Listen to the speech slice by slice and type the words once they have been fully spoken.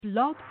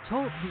Blog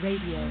Talk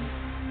Radio.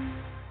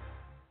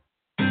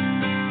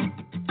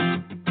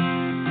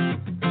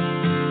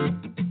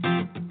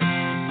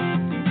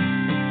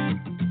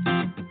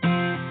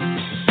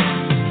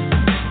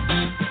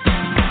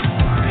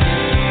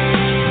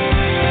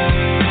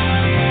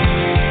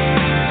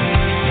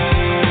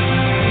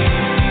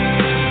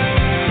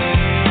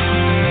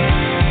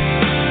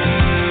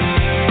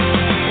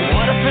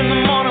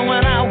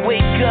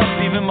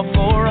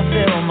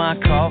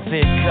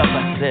 Coffee cup,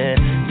 I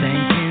said,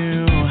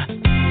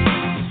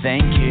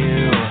 thank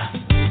you.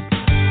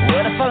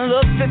 What if I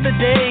looked at the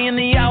day and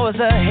the hours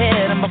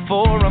ahead, and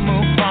before I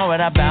moved forward,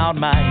 I bowed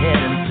my head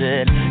and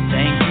said,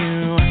 thank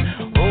you.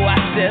 Oh,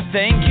 I said,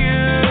 thank you.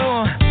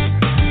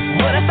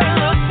 What if I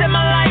looked at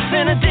my life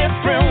in a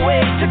different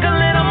way, took a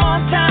little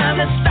more time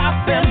to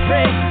stop and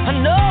pray? I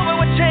know it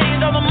would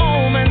change all the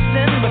moments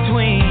in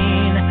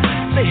between.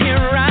 So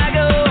here I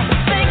go.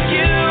 Thank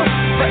you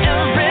for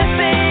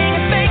everything.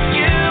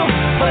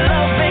 For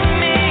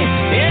loving me,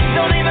 it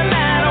don't even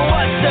matter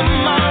what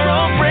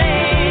tomorrow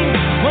brings.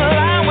 Well,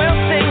 I will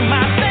sing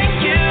my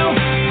thank you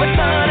for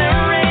sun and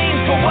rain,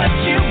 for what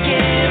you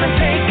give and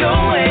take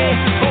away,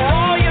 for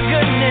all your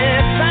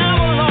goodness. I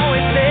will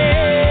always say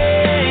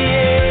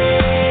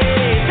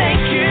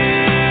thank you.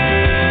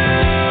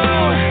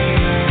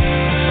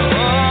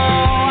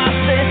 Oh, I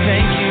say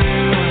thank you.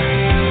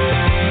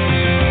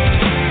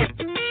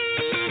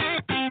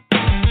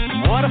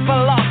 What if I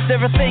lost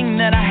everything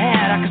that I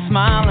had? I could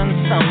smile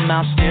and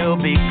somehow still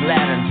be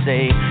glad and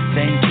say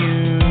thank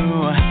you,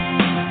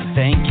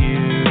 thank you.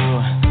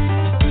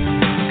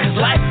 'Cause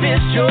life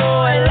is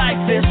joy,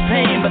 life is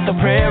pain, but the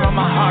prayer on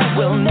my heart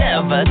will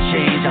never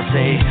change. I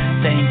say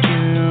thank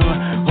you,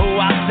 oh,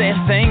 I say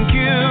thank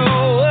you.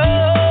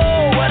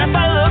 Oh, what if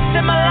I looked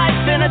at my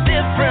life in a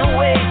different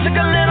way, took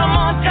a little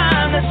more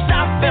time to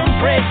stop and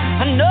pray?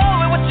 I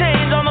know it would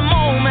change all the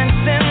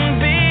moments in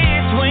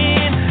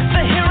between. So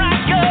here I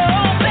go.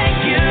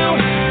 Thank you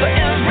for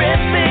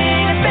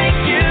everything.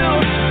 Thank you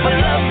for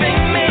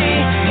loving me.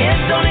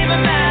 It don't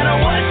even matter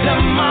what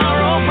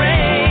tomorrow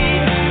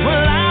brings.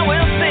 Well, I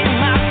will sing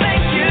my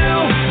thank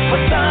you for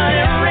sun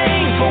and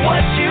rain, for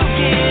what you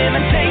give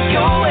and take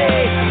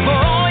away, for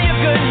all your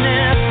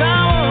goodness. I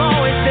will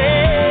always say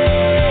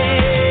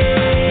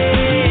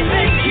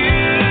thank you.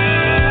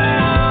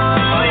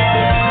 Oh, yeah.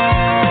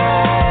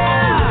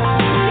 I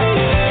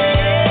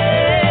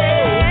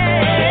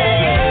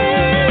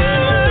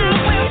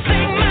will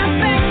sing my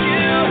thank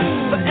you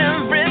for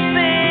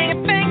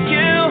everything. Thank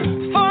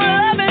you for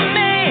loving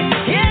me.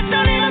 It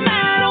don't even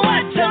matter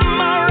what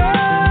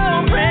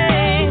tomorrow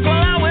brings.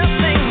 Well, I will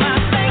sing my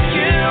thank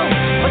you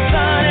for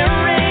sun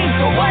and rain,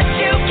 for what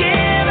you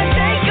give and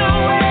take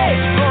away,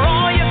 for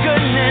all your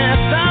goodness.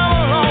 I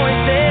will always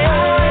say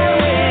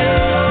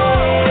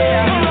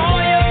for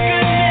all your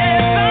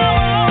goodness. I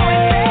will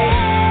always say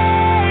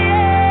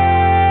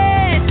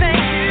thank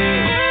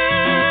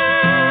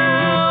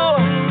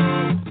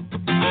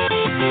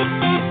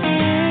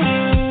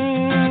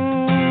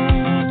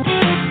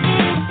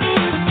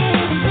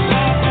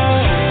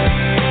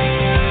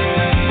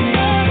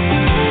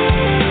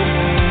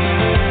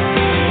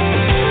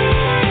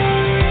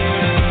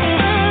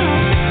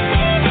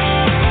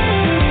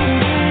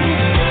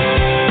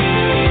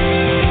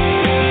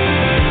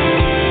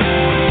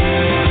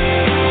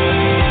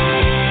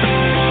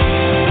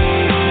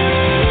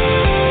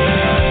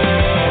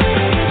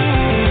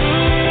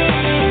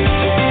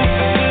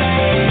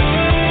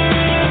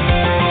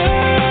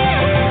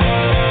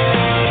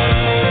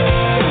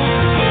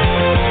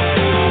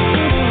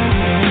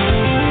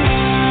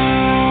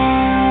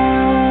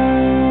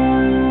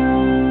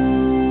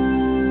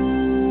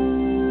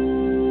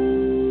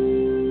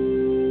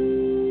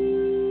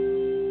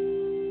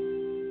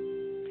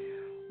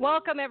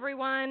Welcome,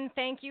 everyone.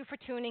 Thank you for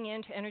tuning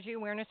in to Energy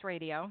Awareness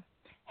Radio.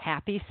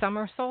 Happy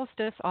summer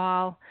solstice,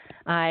 all.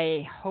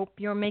 I hope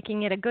you're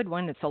making it a good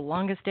one. It's the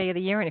longest day of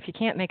the year, and if you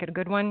can't make it a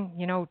good one,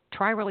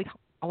 try really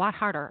a lot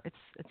harder.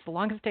 It's the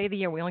longest day of the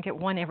year. We only get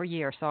one every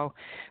year, so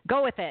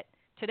go with it.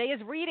 Today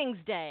is Readings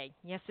Day.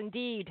 Yes,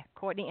 indeed.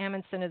 Courtney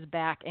Amundson is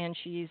back, and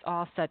she's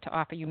all set to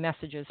offer you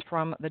messages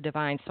from the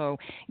divine. So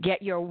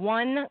get your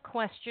one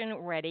question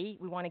ready.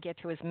 We want to get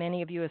to as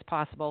many of you as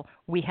possible.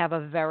 We have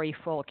a very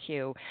full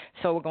queue,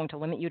 so we're going to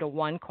limit you to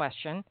one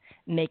question.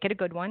 Make it a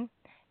good one.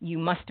 You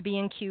must be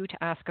in queue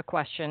to ask a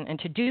question, and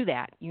to do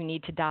that, you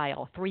need to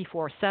dial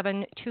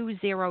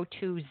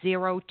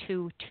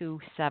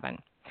 347-202-0227.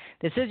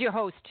 This is your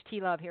host,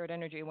 T-Love, here at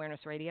Energy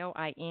Awareness Radio.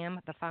 I am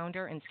the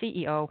founder and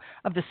CEO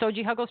of the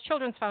Soji Huggles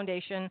Children's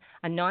Foundation,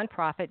 a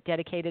nonprofit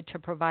dedicated to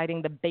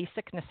providing the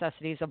basic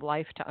necessities of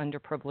life to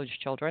underprivileged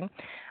children.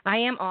 I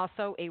am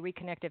also a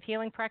reconnective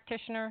healing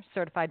practitioner,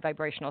 certified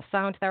vibrational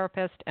sound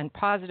therapist, and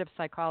positive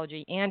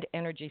psychology and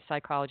energy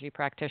psychology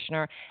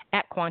practitioner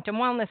at Quantum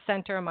Wellness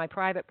Center, my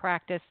private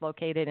practice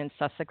located in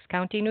Sussex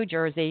County, New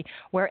Jersey,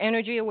 where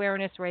Energy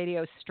Awareness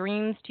Radio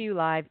streams to you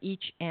live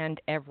each and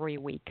every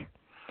week.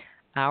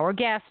 Our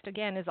guest,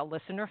 again, is a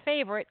listener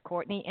favorite,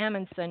 Courtney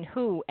Amundson,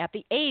 who, at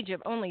the age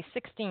of only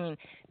 16,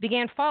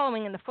 began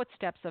following in the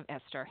footsteps of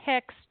Esther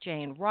Hicks,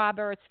 Jane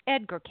Roberts,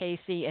 Edgar Cayce,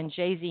 and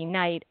J.Z.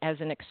 Knight as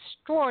an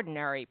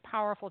extraordinary,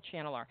 powerful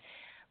channeler.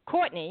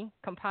 Courtney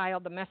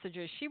compiled the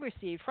messages she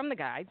received from the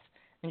guides,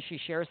 and she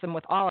shares them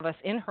with all of us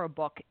in her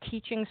book,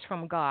 Teachings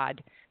from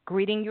God,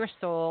 Greeting Your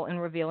Soul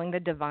and Revealing the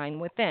Divine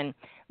Within.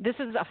 This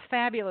is a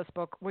fabulous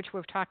book, which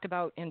we've talked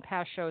about in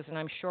past shows, and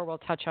I'm sure we'll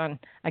touch on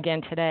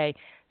again today.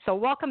 So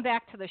welcome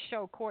back to the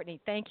show, Courtney.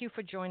 Thank you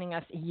for joining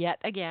us yet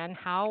again.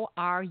 How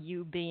are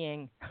you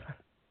being?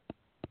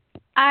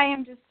 I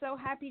am just so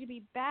happy to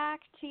be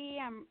back, T.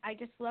 I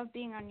just love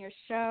being on your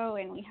show,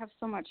 and we have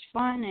so much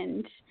fun,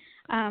 and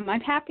I'm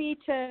happy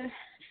to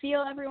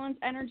feel everyone's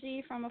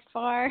energy from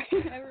afar.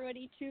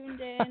 Everybody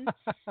tuned in.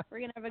 We're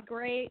going to have a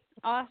great,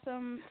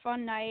 awesome,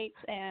 fun night,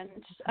 and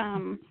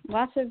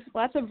lots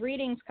of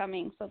readings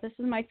coming. So this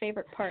is my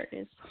favorite part,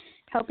 is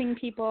helping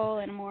people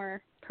in a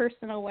more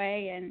personal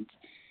way and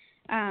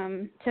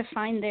to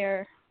find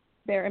their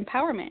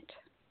empowerment.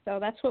 So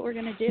that's what we're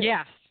going to do.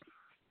 Yes.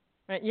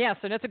 Yes,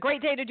 and it's a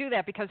great day to do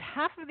that because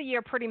half of the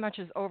year pretty much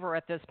is over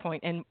at this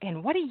point.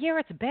 And what a year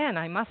it's been,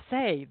 I must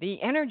say.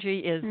 The energy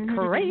is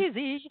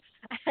crazy.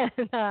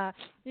 And,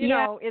 you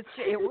know, it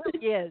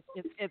really is.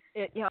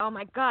 Oh,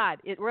 my God,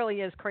 it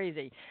really is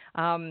crazy.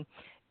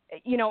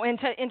 You know, and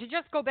to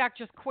just go back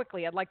just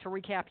quickly, I'd like to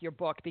recap your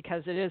book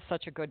because it is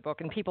such a good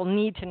book, and people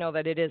need to know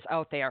that it is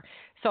out there.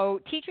 So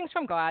Teachings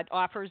from God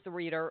offers the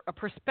reader a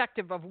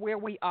perspective of where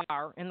we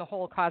are in the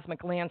whole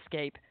cosmic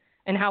landscape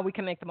and how we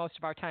can make the most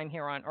of our time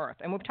here on Earth.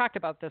 And we've talked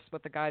about this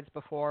with the guides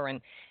before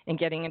and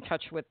getting in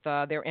touch with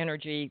their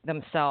energy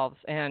themselves.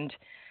 And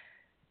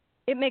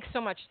it makes so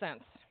much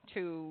sense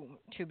to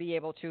be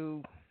able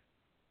to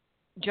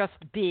just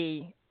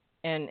be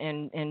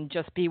and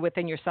just be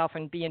within yourself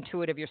and be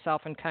intuitive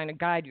yourself and kind of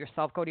guide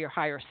yourself, go to your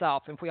higher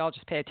self. If we all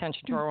just pay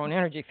attention to our own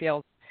energy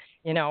fields,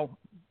 you know,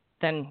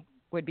 then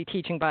we'd be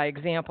teaching by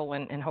example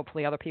and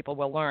hopefully other people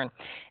will learn.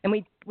 And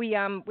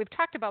we've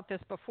talked about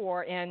this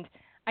before, and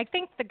I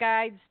think the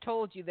guides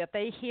told you that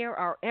they hear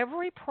our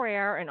every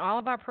prayer, and all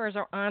of our prayers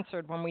are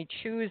answered when we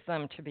choose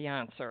them to be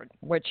answered,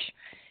 which,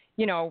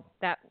 you know,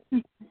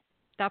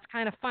 that's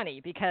kind of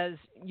funny because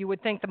you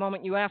would think the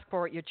moment you ask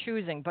for it, you're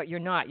choosing, but you're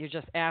not. You're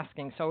just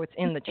asking. So it's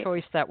in the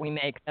choice that we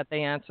make that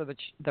they answer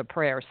the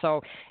prayer.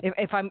 So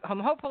if I'm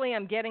hopefully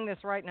I'm getting this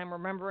right and I'm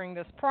remembering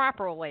this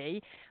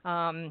properly,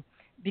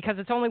 because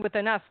it's only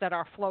within us that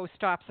our flow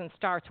stops and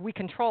starts. We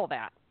control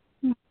that.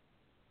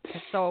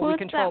 So we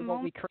control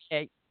what we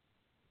create.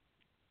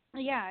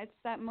 Yeah, it's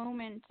that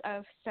moment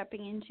of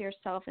stepping into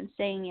yourself and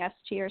saying yes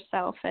to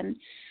yourself. And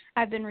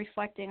I've been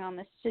reflecting on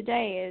this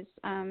today is,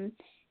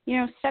 you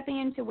know, stepping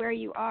into where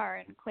you are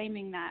and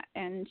claiming that.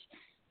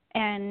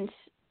 And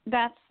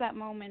that's that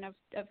moment of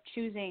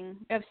choosing,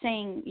 of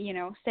saying, you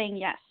know, saying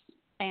yes.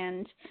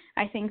 And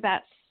I think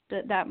that's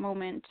that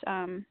moment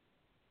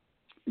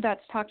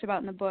that's talked about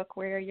in the book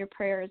where your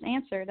prayer is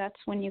answered. That's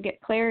when you get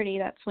clarity.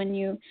 That's when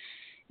you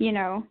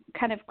know,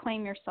 kind of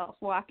claim yourself,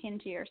 walk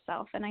into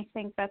yourself. And I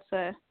think that's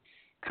a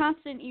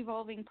constant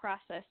evolving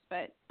process,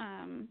 but,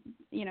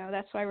 you know,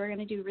 that's why we're going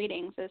to do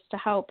readings, is to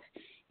help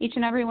each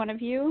and every one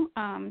of you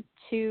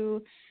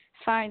to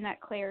find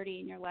that clarity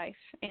in your life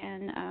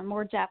and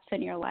more depth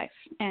in your life.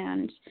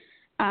 And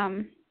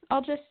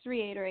I'll just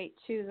reiterate,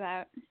 too,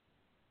 that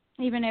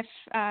even if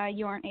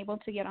you aren't able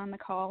to get on the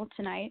call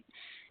tonight,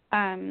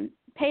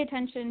 pay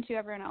attention to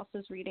everyone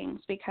else's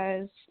readings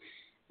because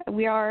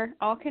we are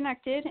all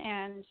connected,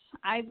 and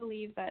I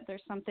believe that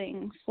there's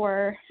something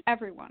for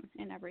everyone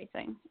and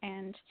everything.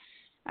 And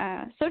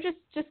so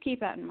just keep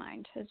that in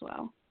mind as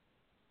well.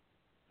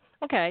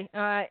 Okay.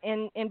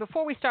 And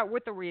before we start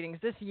with the readings,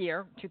 this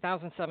year,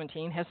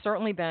 2017, has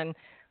certainly been,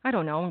 I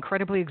don't know,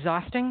 incredibly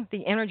exhausting.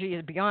 The energy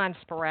is beyond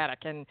sporadic,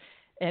 and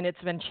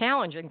it's been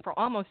challenging for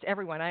almost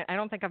everyone. I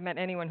don't think I've met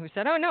anyone who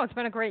said, oh, no, it's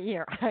been a great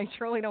year. I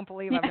truly don't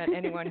believe I've met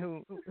anyone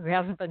who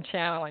hasn't been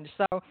challenged.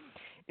 So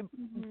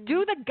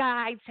do the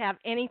guides have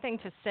anything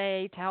to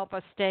say to help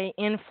us stay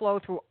in flow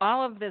through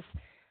all of this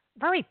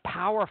very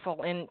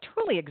powerful and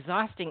truly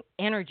exhausting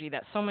energy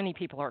that so many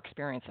people are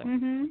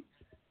experiencing?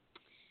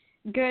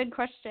 Good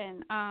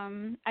question.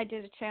 I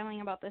did a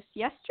channeling about this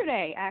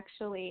yesterday,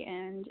 actually,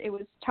 and it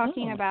was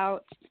talking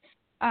about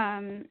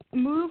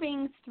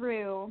moving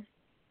through,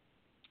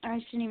 I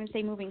shouldn't even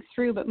say moving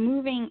through, but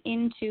moving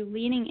into,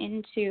 leaning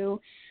into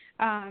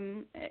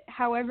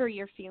however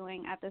you're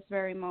feeling at this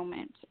very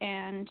moment.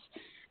 And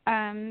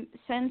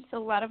since a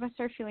lot of us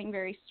are feeling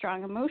very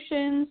strong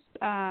emotions,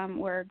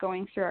 we're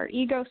going through our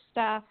ego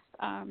stuff,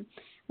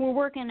 we're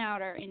working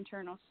out our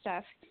internal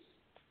stuff,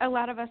 a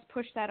lot of us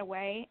push that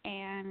away,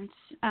 and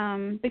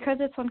because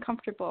it's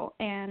uncomfortable.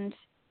 And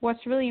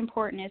what's really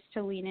important is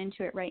to lean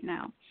into it right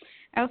now.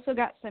 I also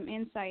got some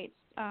insights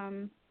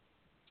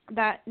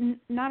that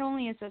not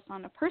only is this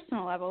on a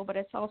personal level, but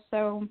it's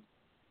also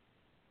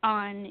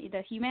on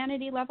the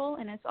humanity level,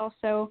 and it's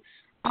also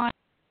on...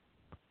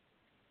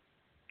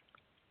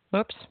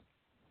 Oops.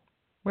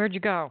 Where'd you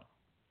go?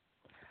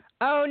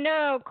 Oh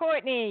no,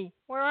 Courtney,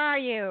 where are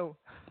you?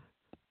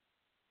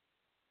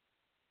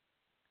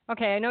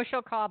 Okay, I know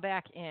she'll call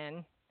back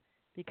in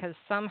because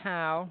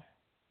somehow.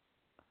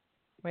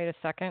 Wait a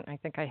second, I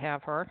think I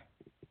have her.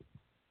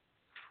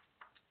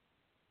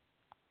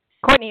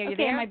 Courtney, are you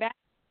Okay, there? am I back?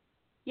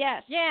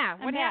 Yes. Yeah.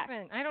 I'm What back.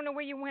 happened? I don't know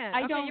where you went. I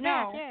Okay, don't you're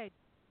know. back. Yay.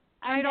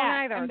 I'm I don't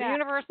back. either. I'm The back.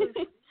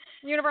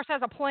 universe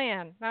has a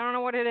plan. I don't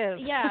know what it is.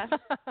 Yeah.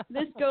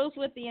 This goes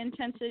with the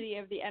intensity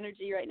of the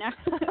energy right now,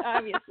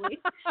 obviously.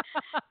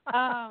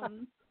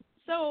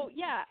 So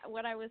yeah,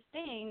 what I was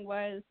saying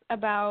was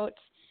about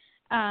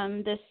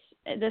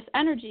this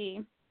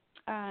energy,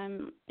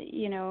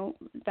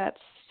 that's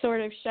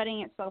sort of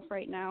shutting itself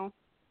right now,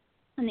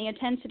 and the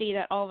intensity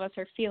that all of us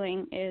are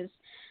feeling is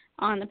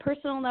on the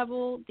personal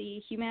level,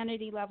 the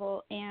humanity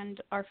level,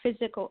 and our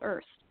physical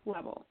Earth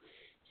level.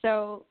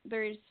 So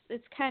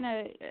it's kind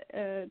of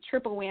a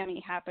triple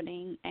whammy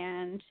happening,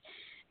 and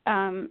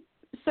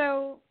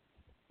so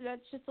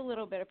that's just a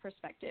little bit of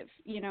perspective.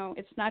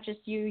 It's not just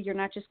you. You're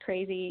not just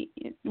crazy.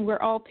 We're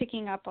all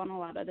picking up on a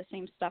lot of the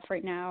same stuff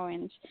right now,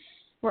 and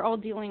we're all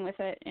dealing with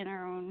it in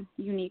our own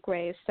unique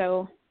ways.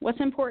 So what's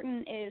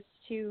important is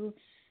to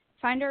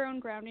find our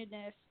own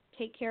groundedness,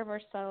 take care of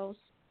ourselves,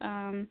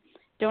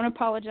 don't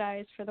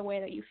apologize for the way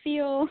that you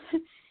feel,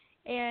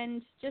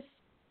 and just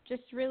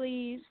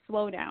really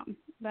slow down.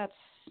 That's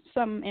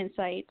some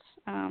insights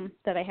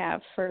that I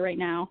have for right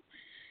now.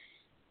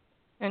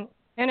 And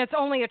it's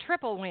only a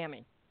triple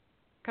whammy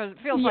because it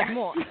feels like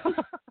more.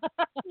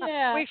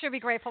 Yeah. We should be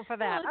grateful for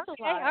that. Well,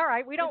 Okay, all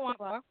right. We don't want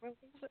more.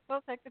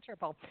 We'll take the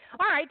triple.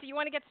 All right. Do you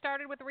want to get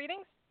started with the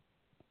readings?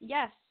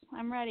 Yes,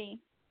 I'm ready.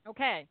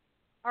 Okay.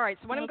 All right.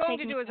 So what I'm going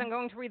to do is I'm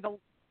going to read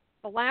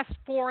the last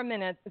 4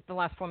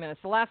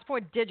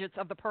 digits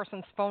of the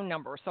person's phone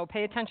number. So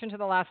pay attention to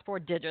the last 4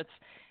 digits,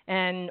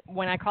 and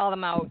when I call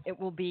them out, it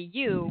will be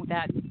you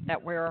that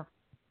we're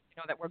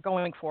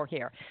going for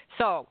here.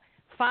 So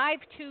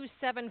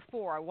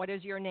 5274. What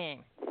is your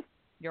name?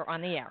 You're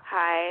on the air.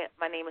 Hi,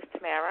 my name is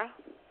Tamara.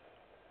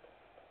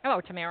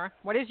 Hello, Tamara.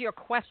 What is your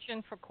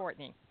question for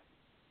Courtney?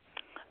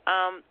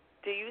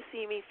 Do you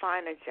see me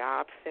find a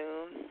job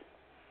soon?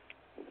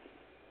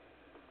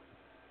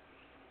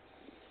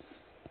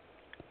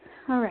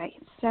 All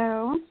right,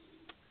 so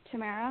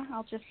Tamara,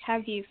 I'll just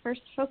have you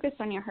first focus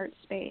on your heart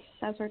space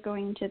as we're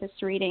going into this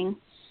reading.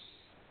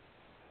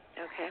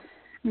 Okay.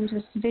 And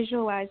just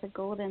visualize a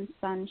golden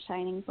sun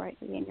shining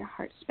brightly in your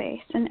heart space.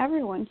 And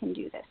everyone can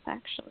do this,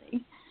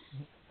 actually.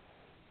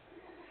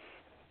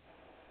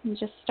 And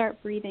just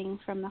start breathing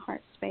from the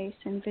heart space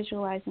and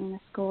visualizing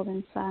this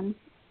golden sun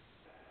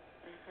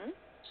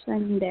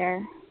shining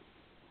there.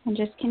 And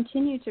just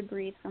continue to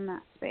breathe from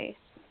that space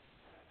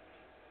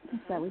so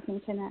that we can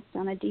connect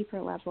on a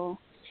deeper level,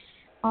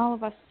 all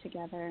of us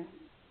together.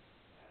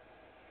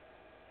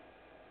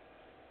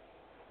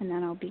 And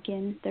then I'll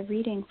begin the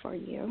reading for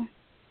you.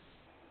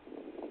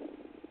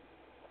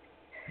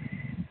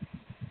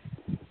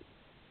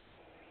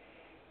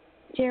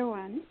 Dear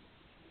one,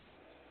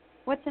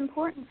 what's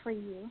important for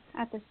you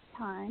at this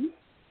time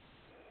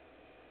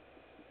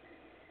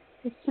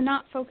is to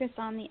not focus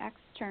on the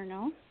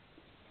external,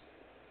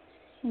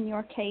 in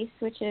your case,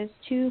 which is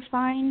to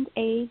find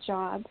a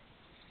job.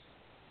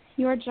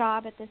 Your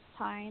job at this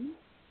time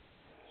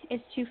is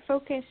to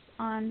focus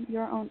on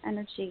your own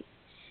energy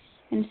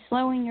and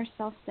slowing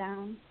yourself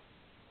down.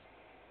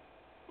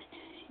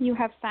 You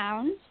have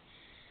found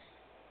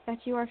that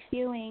you are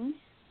feeling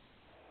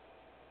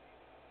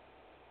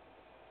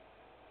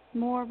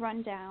more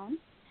run down,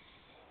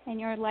 and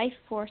your life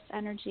force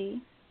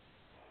energy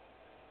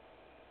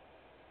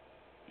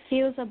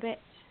feels a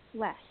bit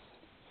less.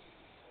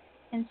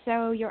 And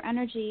so your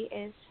energy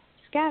is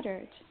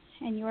scattered,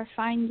 and you are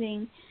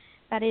finding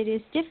that it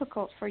is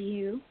difficult for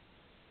you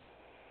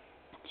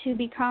to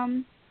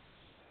become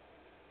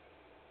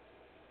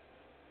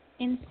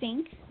in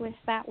sync with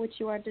that which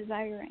you are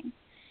desiring.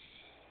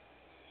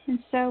 And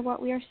so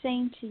what we are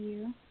saying to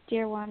you,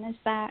 dear one, is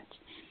that,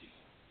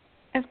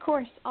 of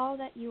course, all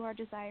that you are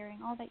desiring,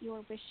 all that you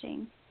are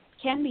wishing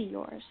can be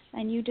yours,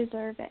 and you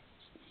deserve it.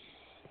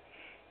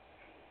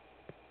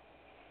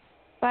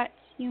 But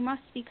you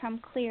must become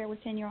clear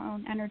within your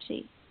own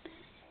energy.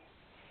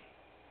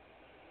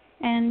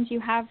 And you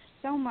have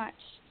so much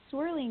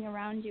swirling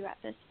around you at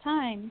this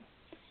time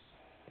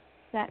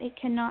that it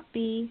cannot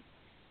be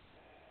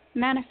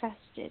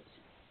manifested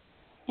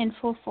in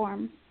full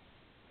form.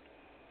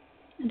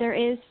 There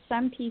is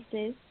some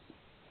pieces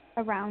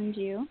around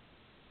you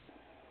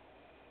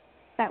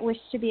that wish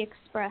to be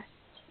expressed.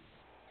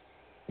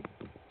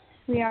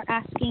 We are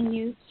asking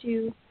you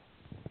to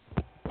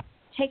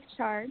take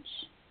charge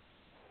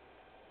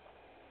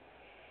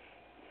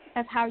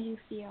of how you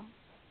feel,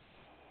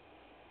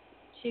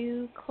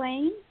 to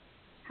claim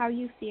how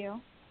you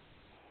feel,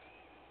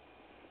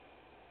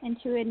 and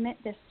to admit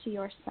this to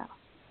yourself.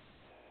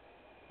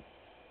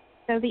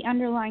 So the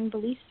underlying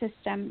belief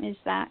system is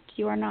that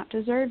you are not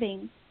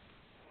deserving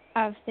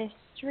of this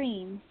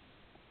dream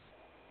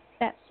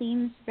that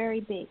seems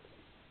very big.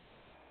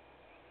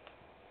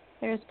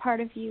 There's part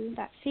of you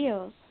that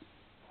feels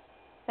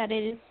that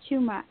it is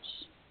too much.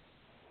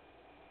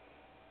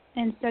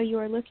 And so you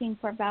are looking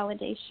for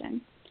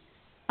validation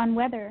on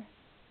whether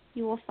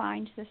you will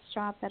find this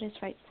job that is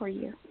right for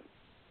you.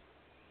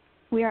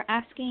 We are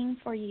asking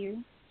for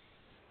you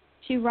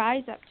to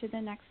rise up to the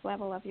next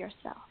level of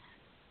yourself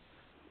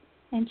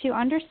and to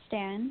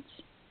understand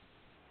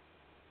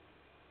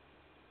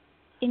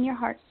in your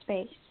heart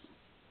space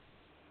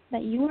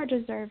that you are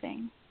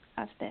deserving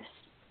of this,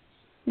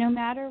 no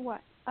matter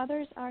what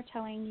others are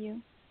telling you,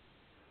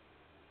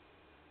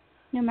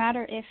 no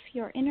matter if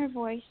your inner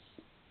voice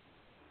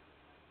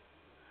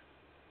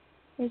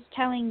is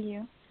telling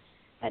you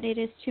that it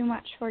is too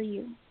much for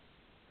you.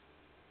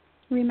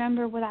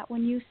 Remember that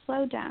when you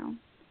slow down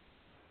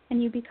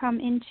and you become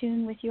in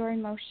tune with your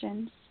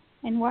emotions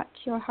and what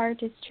your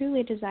heart is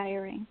truly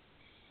desiring,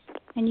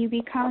 and you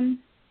become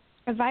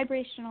a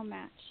vibrational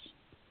match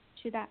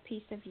to that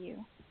piece of you,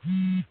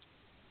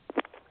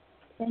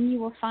 then you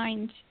will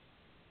find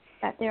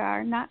that there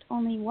are not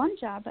only one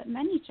job, but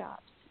many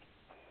jobs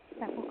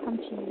that will come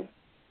to you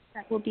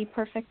that will be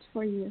perfect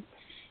for you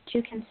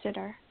to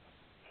consider.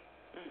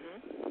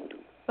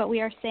 But we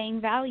are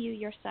saying value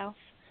yourself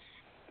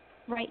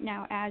right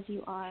now as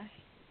you are,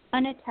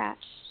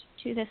 unattached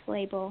to this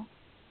label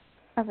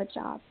of a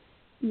job.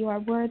 You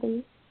are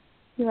worthy,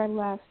 you are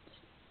loved,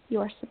 you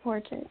are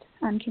supported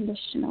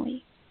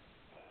unconditionally.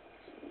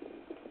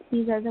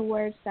 These are the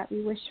words that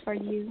we wish for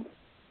you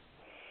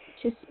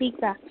to speak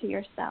back to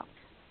yourself,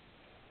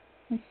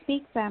 and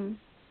speak them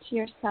to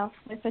yourself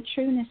with a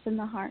trueness in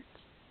the heart.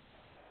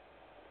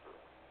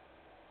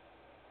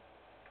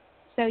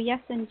 So yes,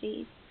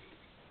 indeed,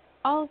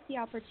 all of the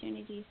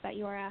opportunities that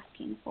you are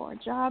asking for,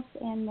 jobs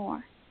and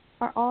more,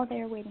 are all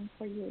there waiting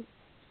for you.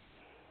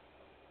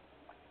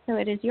 So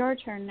it is your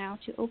turn now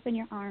to open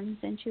your arms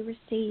and to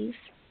receive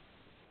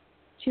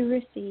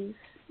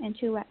and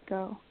to let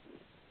go.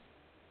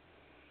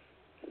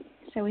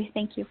 So we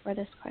thank you for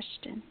this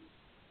question.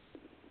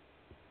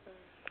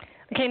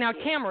 Okay, now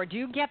Tamara,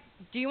 do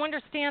you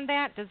understand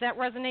that? Does that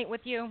resonate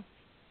with you?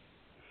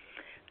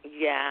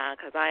 Yeah,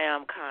 because I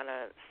am kind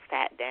of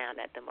sat down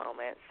at the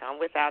moment. So I'm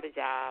without a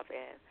job,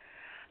 and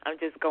I'm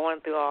just going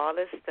through all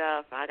this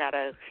stuff. I got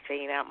to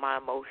straighten out my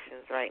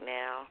emotions right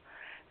now.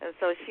 And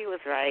so she was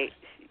right.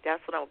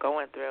 That's what I'm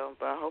going through.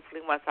 But hopefully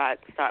once I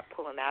start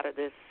pulling out of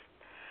this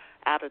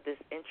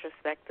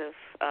introspective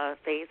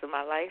phase of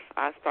my life,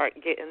 I start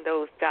getting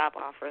those job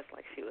offers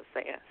like she was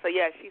saying. So,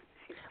 yeah, she's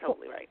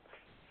totally right.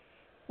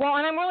 Well,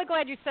 and I'm really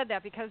glad you said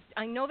that, because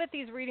I know that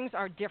these readings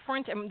are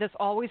different, and this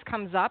always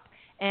comes up,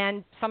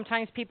 and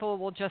sometimes people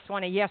will just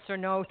want a yes or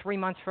no 3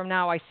 months from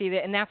now, I see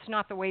that, and that's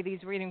not the way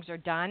these readings are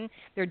done.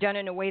 They're done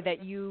in a way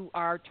that you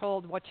are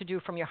told what to do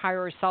from your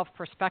higher self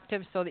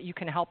perspective so that you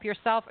can help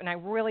yourself, and I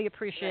really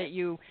appreciate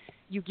you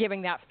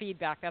giving that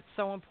feedback. That's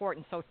so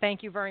important, so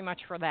thank you very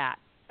much for that.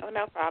 Oh,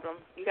 no problem.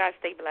 You guys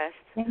stay blessed.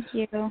 Thank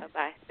you.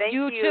 Bye-bye. Thank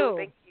you. You too.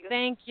 Thank you.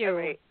 Thank you.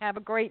 Right. Have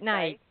a great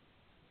night.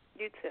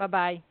 Bye. You too.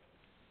 Bye-bye.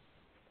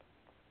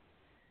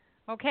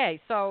 Okay,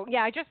 so,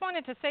 yeah, I just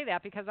wanted to say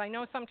that because I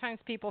know sometimes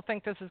people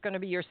think this is going to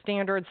be your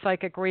standard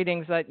psychic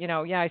readings that,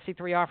 I see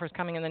 3 offers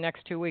coming in the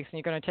next 2 weeks and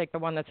you're going to take the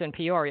one that's in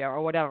Peoria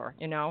or whatever,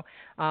 and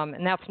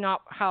that's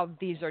not how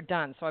these are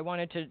done. So I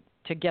wanted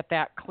to get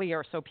that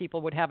clear so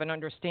people would have an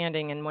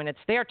understanding, and when it's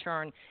their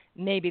turn,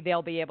 maybe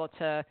they'll be able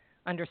to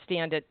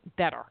understand it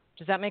better.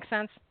 Does that make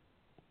sense?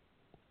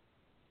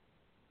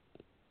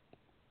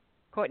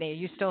 Courtney, are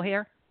you still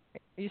here?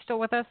 Are you still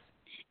with us?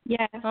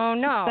 Yes. Oh,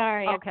 no.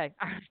 Sorry. Okay.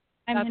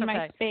 I'm That's in okay.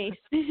 my space.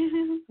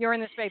 You're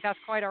in the space. That's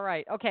quite all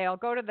right. Okay, I'll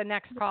go to the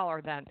next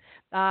caller then.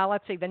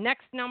 Let's see. The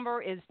next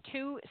number is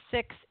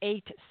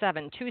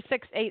 2687.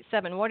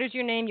 2687. What is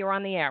your name? You're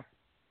on the air.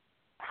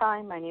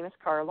 Hi, my name is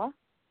Carla.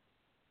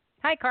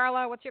 Hi,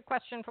 Carla. What's your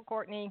question for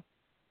Courtney?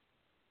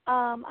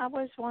 I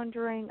was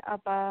wondering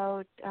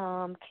about,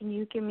 can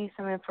you give me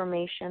some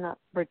information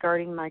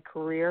regarding my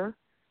career?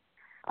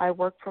 I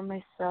work for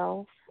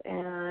myself,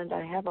 and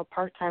I have a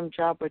part-time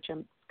job, which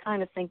I'm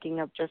kind of thinking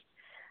of just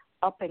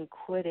up and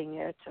quitting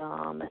it.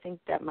 I think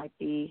that might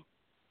be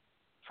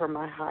for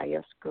my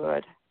highest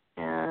good.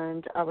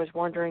 And I was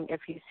wondering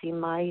if you see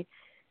my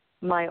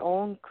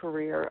own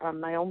career,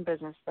 my own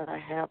business that I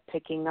have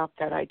picking up,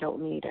 that I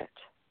don't need it,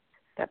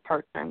 that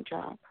part-time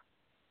job.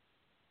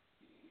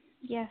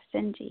 Yes,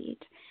 indeed.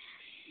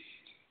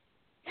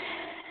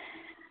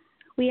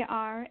 We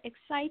are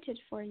excited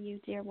for you,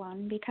 dear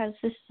one, because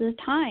this is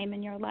a time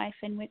in your life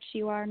in which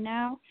you are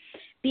now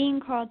being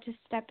called to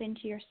step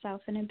into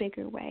yourself in a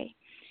bigger way,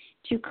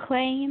 to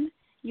claim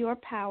your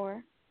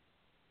power,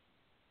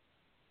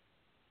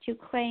 to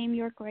claim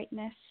your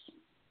greatness,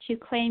 to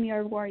claim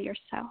your warrior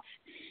self.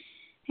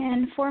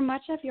 And for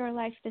much of your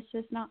life, this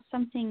is not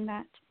something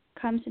that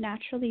comes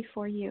naturally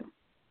for you.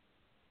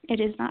 It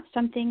is not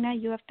something that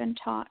you have been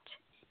taught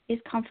is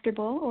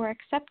comfortable or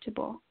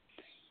acceptable.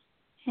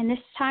 And this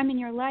time in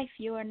your life,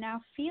 you are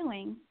now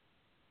feeling,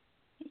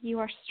 you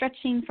are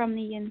stretching from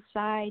the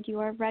inside, you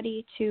are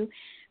ready to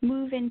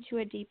move into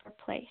a deeper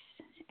place.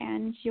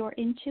 And your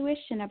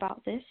intuition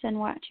about this and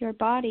what your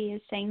body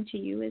is saying to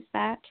you is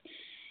that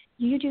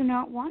you do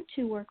not want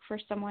to work for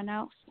someone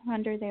else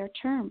under their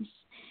terms.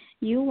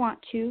 You want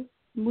to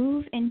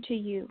move into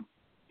you,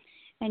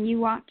 and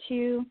you want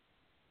to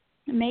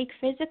make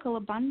physical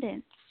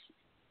abundance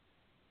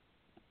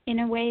in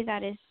a way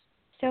that is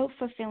so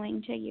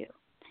fulfilling to you,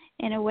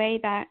 in a way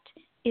that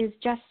is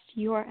just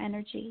your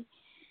energy.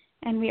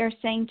 And we are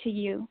saying to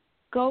you,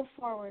 go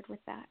forward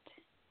with that.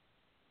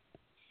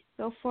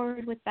 Go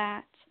forward with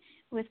that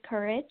with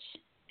courage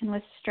and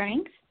with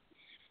strength.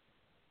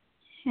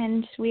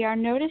 And we are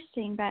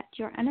noticing that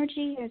your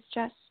energy is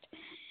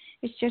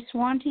just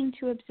wanting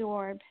to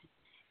absorb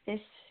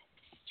this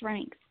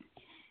strength.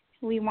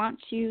 We want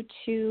you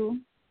to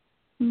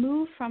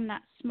move from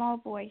that small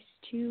voice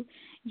to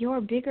your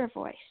bigger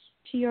voice,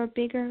 to your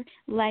bigger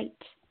light.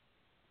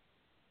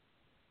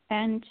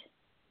 And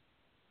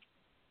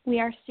we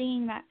are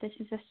seeing that this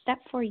is a step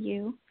for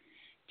you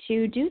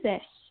to do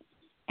this.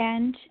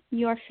 And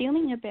you are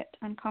feeling a bit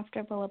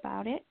uncomfortable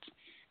about it,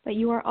 but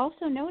you are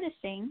also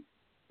noticing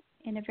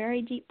in a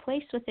very deep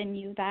place within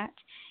you that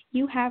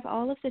you have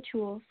all of the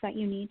tools that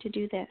you need to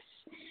do this.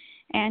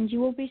 And you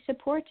will be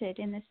supported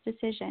in this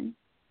decision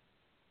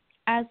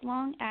as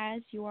long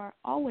as you are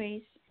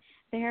always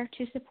there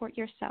to support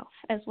yourself,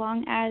 as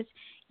long as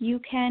you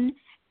can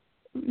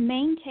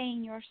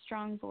maintain your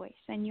strong voice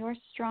and your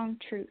strong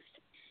truth.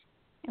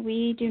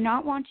 We do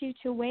not want you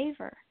to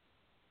waver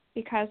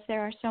because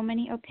there are so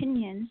many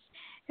opinions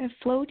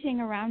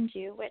floating around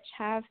you which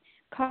have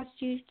caused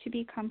you to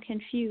become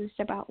confused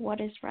about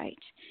what is right.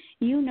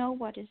 You know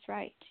what is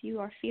right. You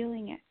are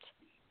feeling it.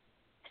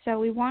 So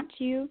we want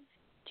you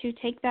to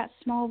take that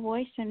small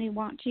voice and we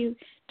want you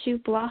to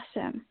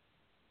blossom.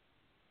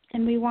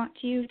 And we want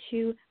you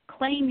to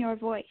claim your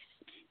voice,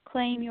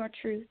 claim your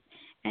truth,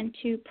 and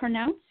to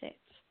pronounce it,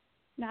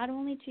 not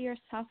only to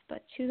yourself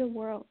but to the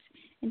world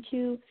and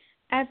to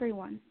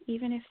everyone,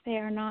 even if they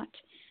are not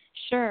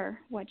sure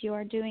what you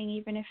are doing,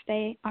 even if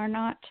they are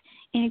not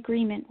in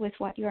agreement with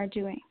what you are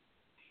doing.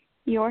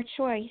 Your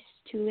choice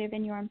to live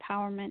in your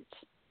empowerment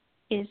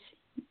is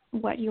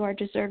what you are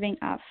deserving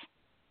of.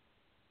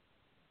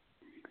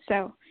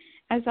 So,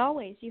 as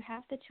always, you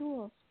have the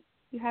tools.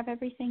 You have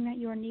everything that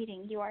you are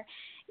needing.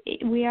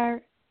 We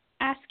are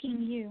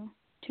asking you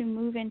to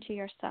move into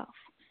yourself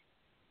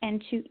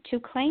and to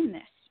claim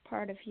this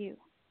part of you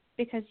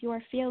because you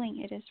are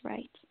feeling it is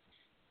right.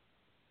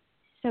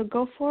 So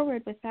go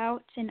forward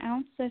without an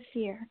ounce of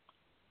fear.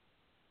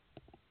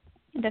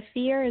 The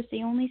fear is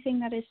the only thing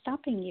that is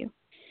stopping you.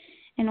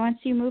 And once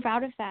you move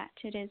out of that,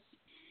 it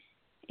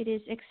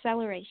is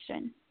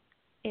acceleration.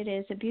 It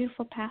is a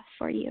beautiful path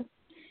for you.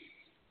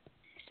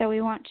 So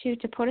we want you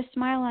to put a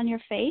smile on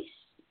your face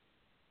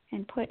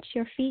and put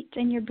your feet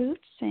in your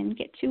boots and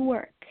get to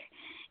work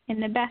in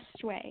the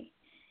best way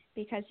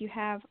because you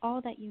have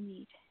all that you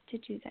need to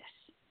do this.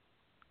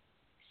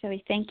 So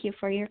we thank you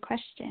for your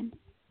question.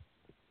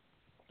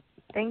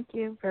 Thank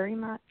you very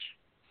much.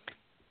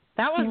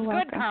 That was You're good,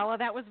 welcome. Carla.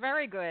 That was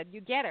very good.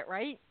 You get it,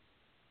 right?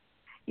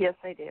 Yes,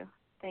 I do.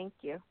 Thank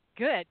you.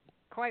 Good.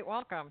 Quite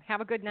welcome.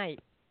 Have a good night.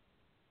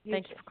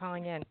 Thank you too. for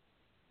calling in.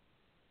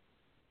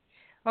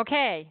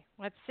 Okay,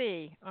 let's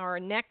see. Our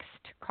next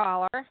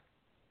caller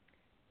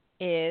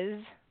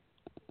is,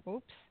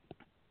 wait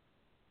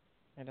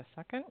a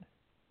second,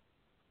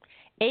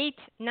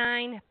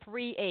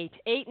 8938.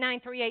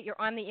 8938,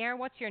 you're on the air.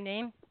 What's your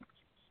name?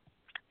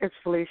 It's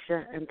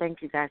Felicia, and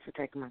thank you guys for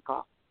taking my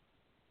call.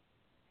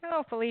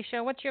 Hello,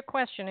 Felicia. What's your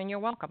question? And you're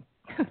welcome.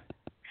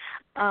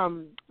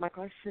 My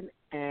question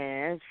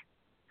is,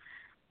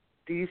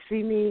 do you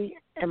see me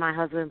and my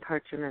husband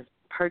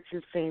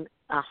purchasing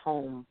a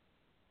home?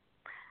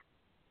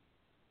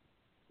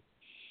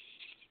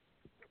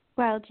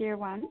 Well, dear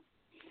one,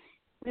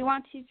 we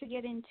want you to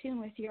get in tune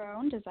with your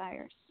own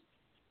desires.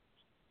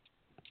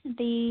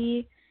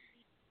 The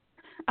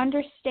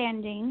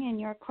understanding in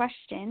your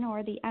question,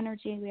 or the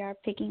energy we are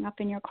picking up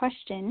in your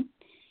question,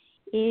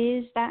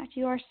 is that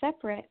you are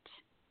separate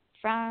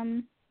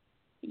from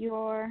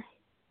your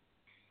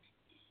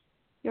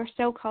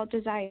so-called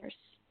desires.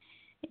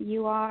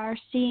 You are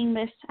seeing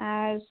this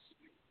as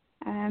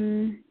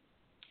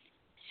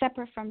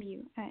separate from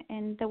you.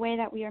 And the way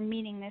that we are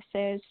meaning this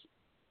is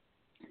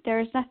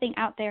there is nothing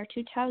out there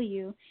to tell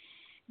you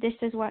this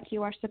is what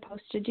you are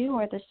supposed to do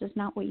or this is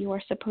not what you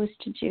are supposed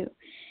to do.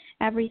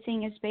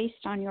 Everything is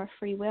based on your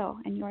free will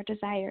and your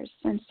desires.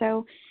 And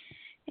so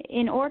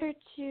in order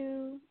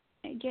to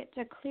get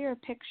a clearer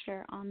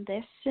picture on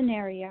this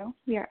scenario,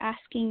 we are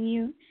asking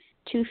you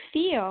to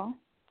feel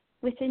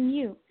within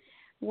you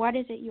what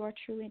is it you are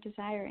truly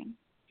desiring.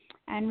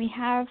 And we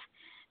have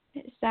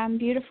some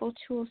beautiful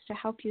tools to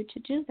help you to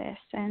do this.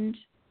 And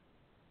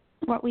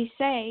what we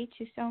say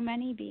to so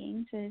many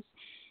beings is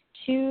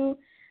to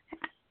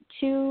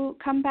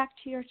come back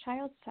to your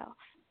child self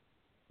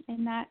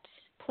in that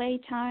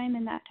playtime,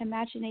 in that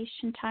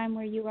imagination time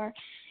where you are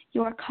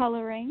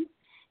coloring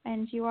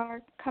and you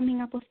are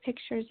coming up with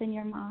pictures in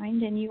your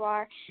mind, and you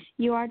are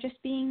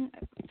just being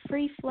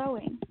free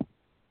flowing.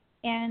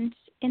 And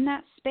in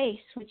that space,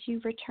 which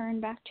you've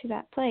returned back to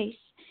that place,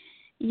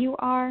 you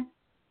are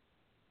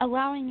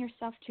allowing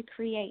yourself to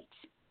create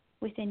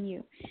within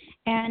you.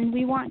 And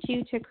we want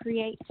you to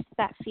create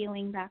that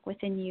feeling back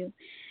within you,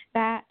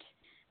 that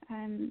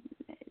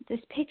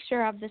this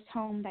picture of this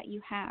home that you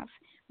have.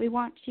 We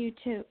want you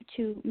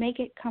to make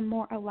it come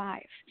more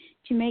alive,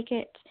 to make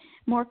it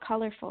more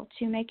colorful,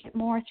 to make it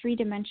more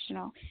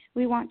three-dimensional.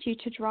 We want you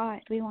to draw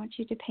it. We want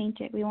you to paint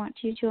it. We want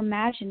you to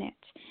imagine it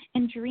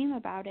and dream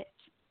about it.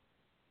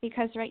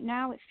 Because right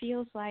now it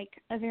feels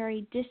like a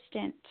very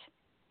distant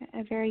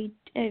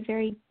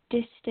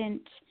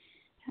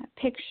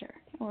picture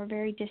or a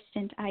very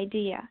distant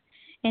idea.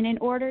 And in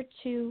order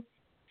to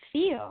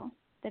feel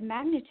the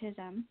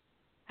magnetism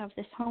of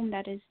this home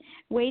that is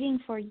waiting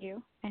for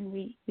you, and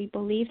we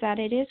believe that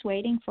it is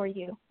waiting for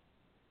you,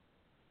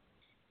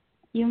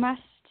 you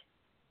must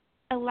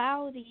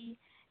allow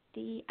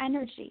the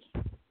energy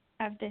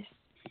of this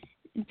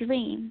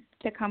dream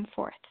to come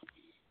forth.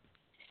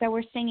 So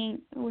we're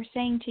saying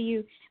to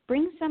you,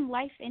 bring some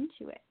life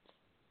into it.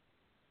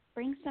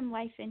 Bring some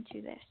life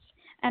into this.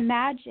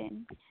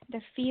 Imagine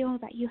the feel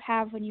that you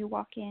have when you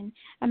walk in.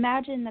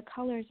 Imagine the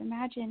colors.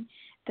 Imagine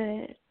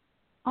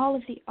all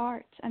of the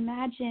art.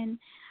 Imagine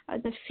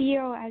the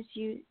feel as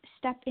you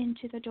step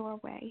into the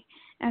doorway.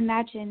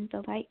 Imagine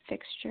the light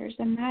fixtures.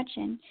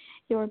 Imagine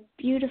your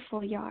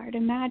beautiful yard.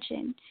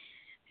 Imagine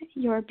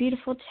your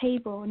beautiful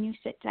table when you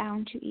sit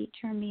down to eat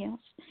your meals.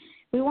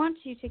 We want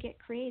you to get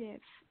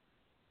creative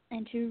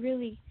and to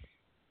really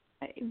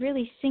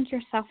sink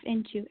yourself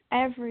into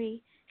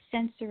every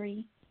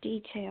sensory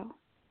detail.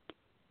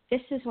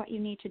 This is what you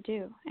need to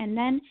do. And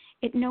then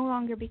it no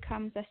longer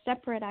becomes a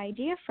separate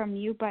idea from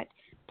you, but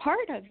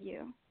part of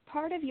you,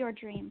 part of your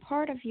dream,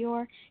 part of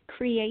your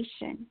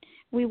creation.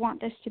 We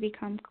want this to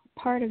become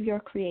part of your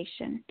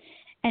creation.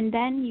 And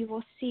then you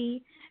will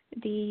see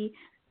the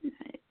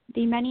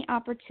many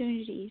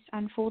opportunities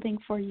unfolding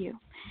for you.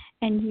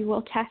 And you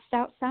will test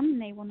out some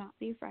and they will not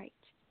be right.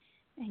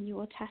 And you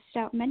will test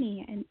out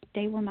many and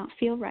they will not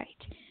feel right.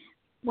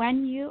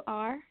 When you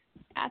are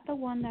at the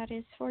one that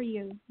is for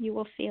you, you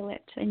will feel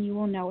it and you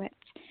will know it.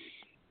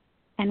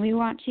 And we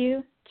want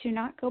you to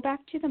not go back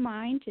to the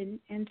mind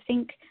and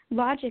think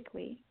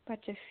logically,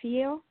 but to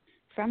feel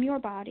from your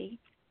body.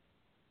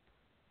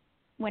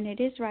 When it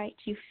is right,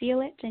 you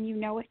feel it and you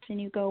know it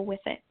and you go with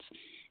it.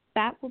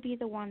 That will be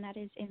the one that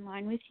is in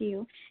line with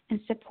you and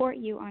support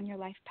you on your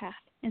life path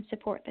and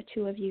support the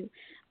two of you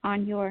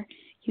on your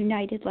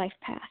united life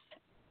path.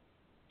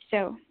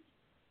 So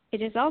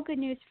it is all good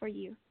news for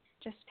you.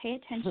 Just pay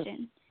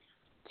attention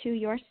to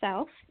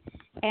yourself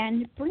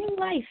and bring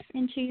life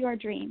into your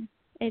dream.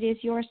 It is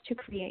yours to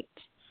create.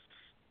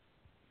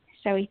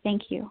 So we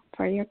thank you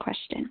for your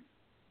question.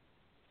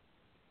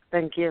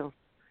 Thank you.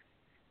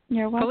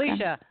 You're welcome.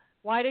 Felicia,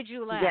 why did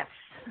you laugh?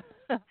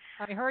 Yes.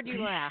 I heard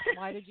you laugh.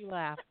 Why did you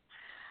laugh?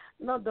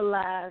 Not the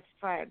last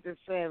part, the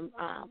same,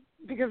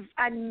 because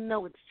I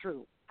know it's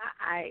true.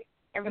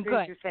 Everything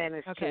you're saying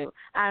is true.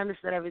 I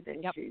understand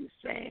everything she's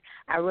saying.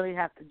 I really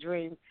have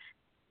to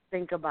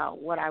think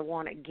about what I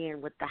want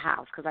again with the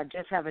house, because I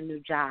just have a new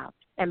job.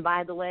 And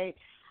by the way,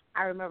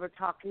 I remember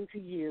talking to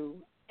you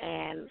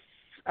and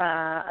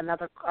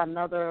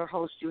another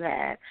host you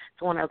had,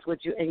 someone else with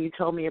you, and you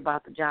told me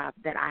about the job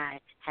that I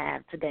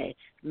have today,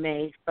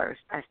 May 1st.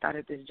 I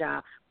started this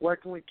job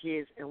working with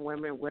kids and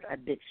women with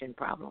addiction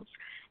problems.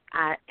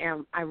 I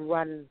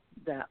run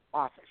the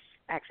office.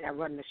 Actually, I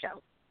run the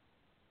show.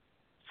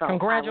 So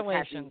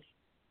congratulations.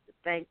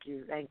 Thank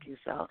you.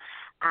 So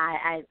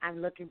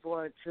I'm looking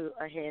forward to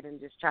ahead and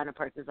just trying to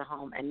purchase a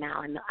home. And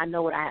now I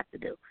know what I have to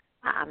do.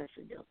 I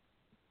honestly do.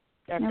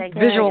 Okay.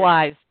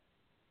 Visualize.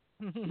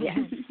 Yes.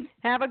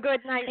 Have a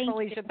good night,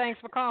 Felicia. Thanks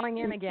for calling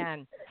in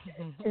again.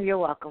 You're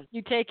welcome.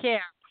 You take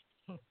care.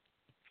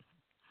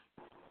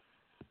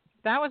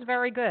 That was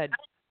very good.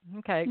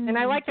 Okay. And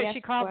I like that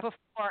she called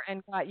before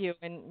and got you.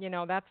 And,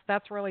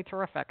 that's really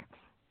terrific.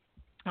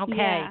 Okay.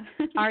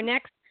 Yeah. Our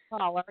next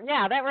caller.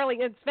 Yeah, that really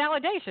is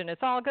validation.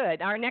 It's all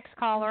good. Our next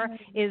caller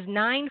is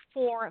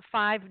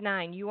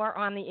 9459. You are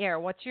on the air.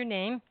 What's your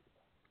name?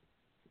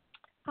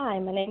 Hi,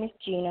 my name is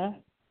Gina.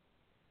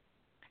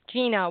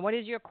 Gina, what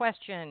is your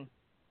question?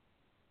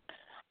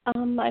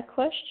 My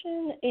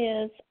question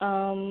is,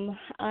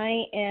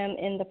 I am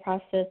in the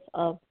process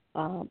of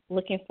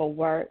looking for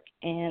work,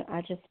 and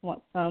I just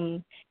want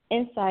some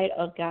insight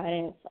or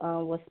guidance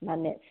on what's my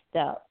next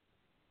step.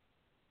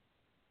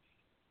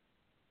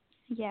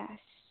 Yes,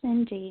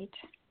 indeed.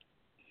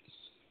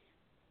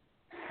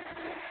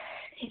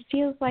 It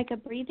feels like a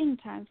breathing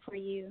time for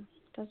you,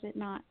 does it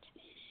not?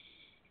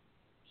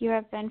 You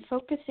have been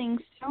focusing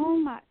so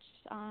much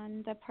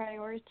on the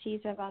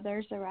priorities of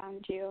others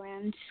around you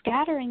and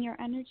scattering your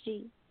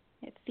energy.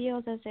 It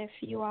feels as if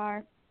you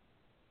are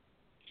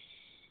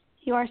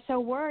so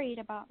worried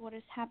about what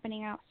is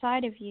happening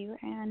outside of you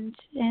and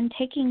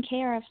taking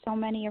care of so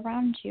many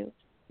around you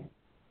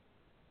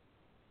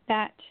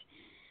that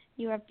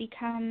you have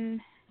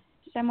become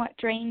somewhat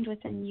drained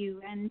within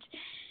you, and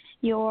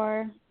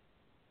you're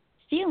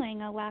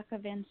feeling a lack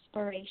of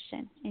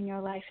inspiration in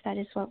your life. That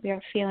is what we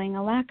are feeling,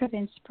 a lack of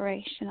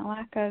inspiration, a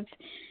lack of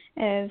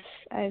of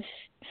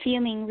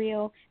feeling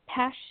real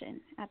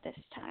passion at this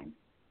time.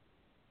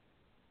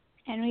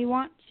 And we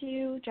want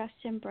to just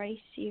embrace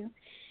you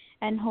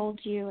and hold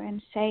you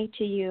and say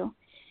to you,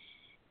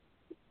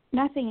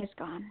 nothing is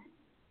gone.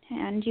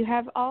 And you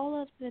have all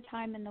of the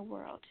time in the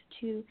world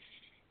to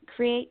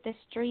create this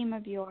dream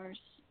of yours.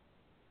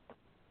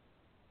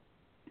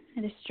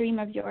 This dream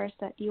of yours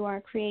that you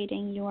are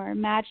creating, you are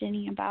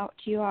imagining about,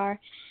 you are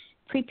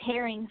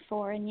preparing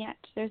for, and yet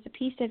there's a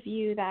piece of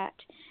you that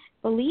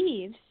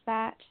believes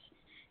that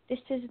this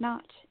is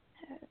not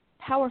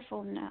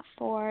powerful enough,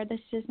 or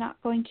this is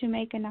not going to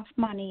make enough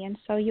money, and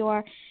so you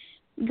are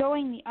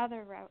going the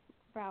other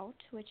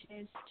route, which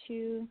is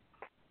to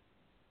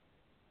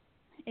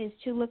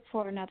look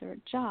for another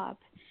job.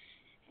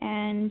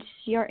 And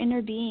your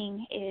inner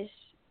being is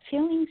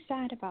feeling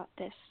sad about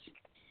this.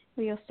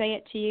 We'll say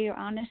it to you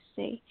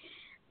honestly,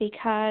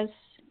 because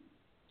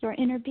your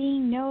inner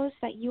being knows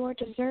that you are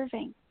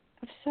deserving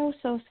of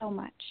so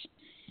much.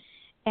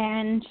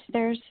 And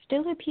there's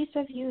still a piece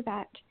of you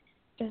that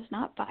does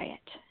not buy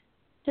it.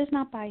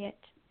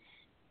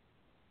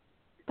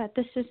 But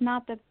this is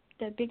not the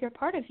bigger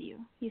part of you,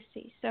 you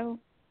see. So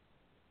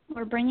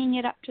we're bringing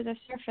it up to the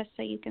surface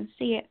so you can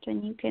see it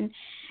and you can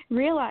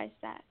realize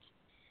that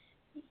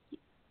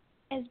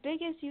as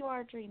big as you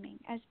are dreaming,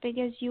 as big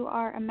as you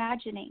are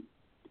imagining,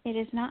 it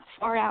is not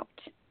far out.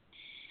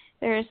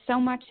 There is so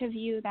much of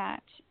you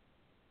that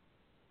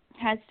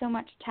has so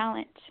much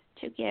talent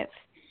to give,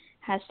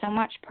 has so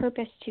much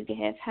purpose to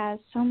give, has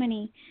so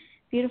many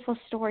beautiful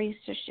stories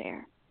to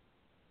share.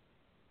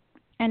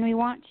 And we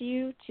want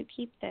you to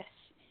keep this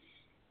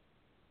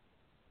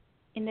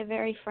in the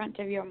very front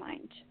of your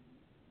mind.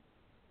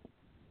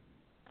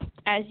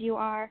 As you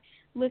are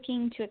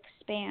looking to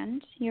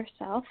expand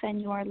yourself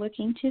and you are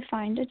looking to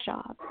find a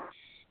job,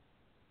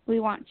 we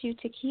want you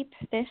to keep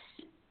this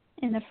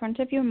in the front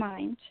of your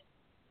mind,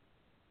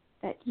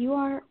 that you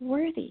are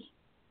worthy.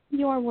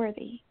 You are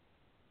worthy.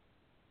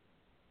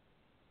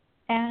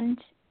 And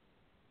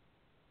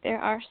there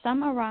are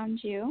some around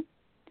you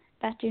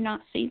that do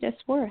not see this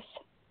worth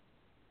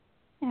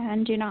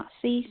and do not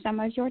see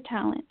some of your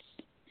talents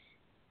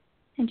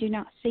and do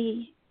not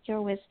see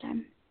your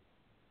wisdom,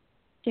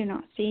 do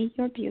not see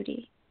your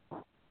beauty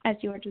as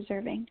you are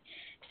deserving.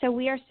 So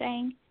we are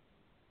saying,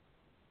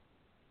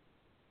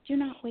 do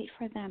not wait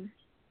for them.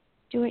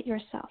 Do it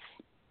yourself.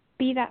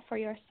 Be that for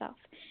yourself.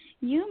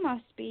 You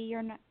must be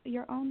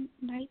your own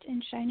knight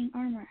in shining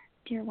armor,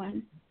 dear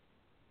one.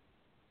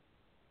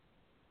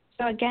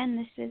 So again,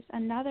 this is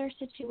another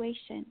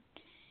situation,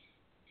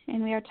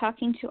 and we are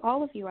talking to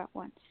all of you at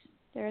once.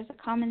 There is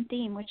a common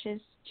theme, which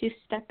is to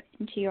step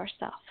into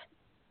yourself,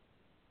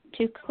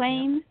 to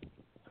claim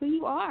who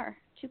you are,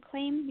 to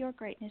claim your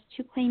greatness,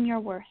 to claim your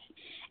worth.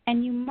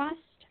 And you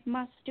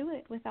must do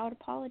it without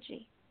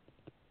apology.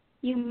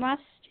 You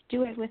must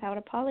do it without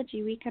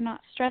apology. We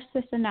cannot stress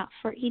this enough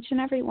for each and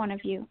every one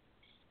of you.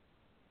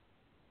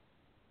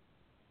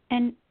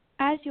 And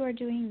as you are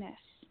doing this,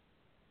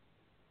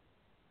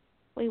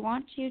 we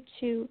want you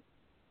to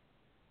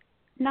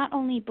not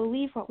only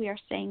believe what we are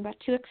saying, but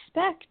to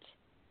expect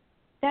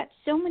that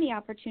so many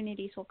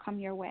opportunities will come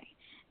your way.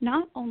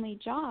 Not only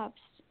jobs,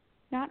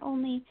 not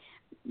only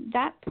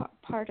that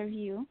part of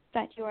you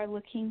that you are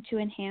looking to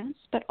enhance,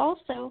 but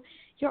also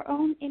your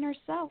own inner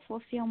self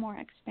will feel more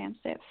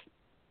expansive.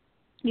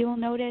 You will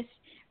notice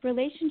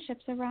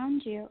relationships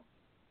around you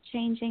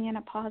changing in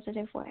a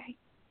positive way.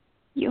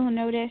 You will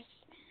notice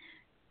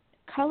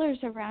colors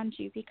around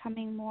you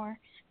becoming more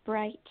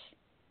bright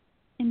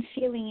and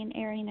feeling an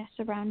airiness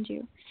around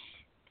you.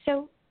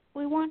 So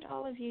we want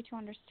all of you to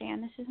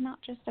understand this is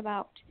not just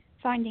about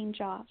finding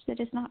jobs. It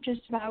is not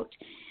just about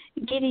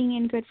getting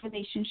in good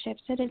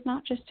relationships. It is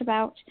not just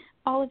about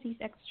all of these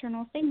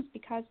external things,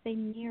 because they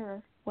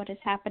mirror what is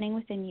happening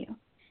within you.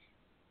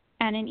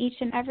 And in each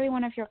and every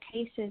one of your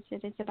cases,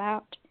 it is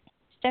about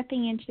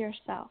stepping into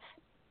yourself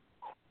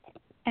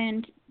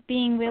and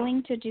being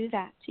willing to do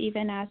that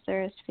even as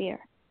there is fear.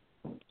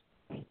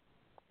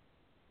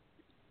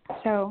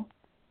 So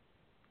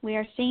we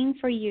are seeing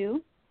for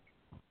you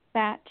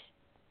that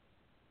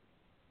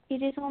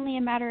it is only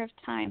a matter of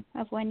time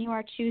of when you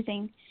are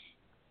choosing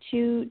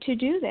to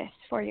do this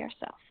for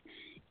yourself.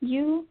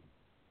 You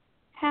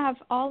have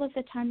all of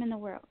the time in the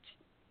world.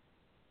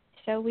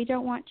 So we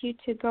don't want you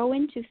to go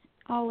into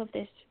all of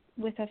this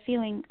with a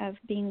feeling of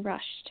being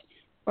rushed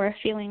or a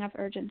feeling of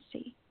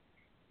urgency.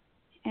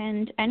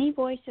 And any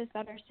voices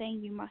that are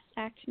saying you must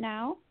act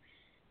now,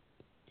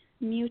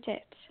 mute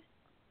it.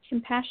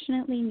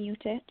 Compassionately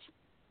mute it.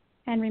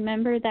 And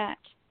remember that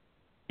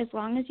as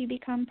long as you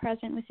become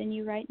present within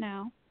you right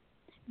now,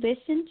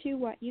 listen to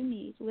what you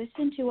need,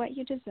 listen to what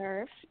you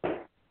deserve,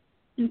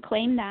 and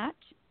claim that,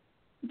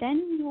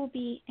 then you will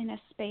be in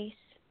a space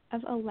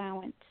of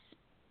allowance.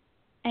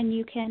 And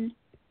you can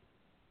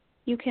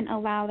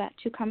allow that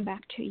to come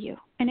back to you.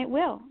 And it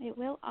will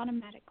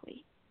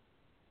automatically.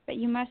 But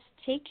you must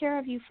take care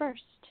of you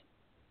first.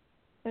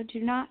 So do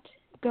not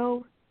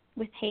go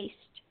with haste.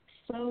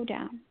 Slow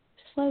down.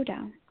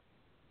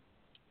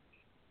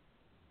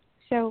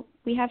 So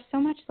we have so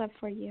much love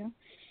for you,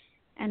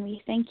 and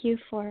we thank you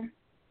for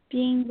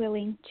being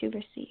willing to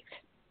receive.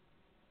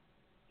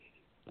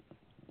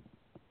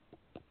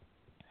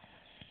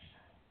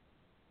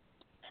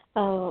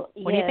 Oh,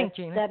 what do you think,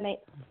 Gina? That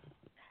makes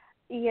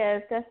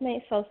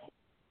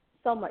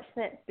so much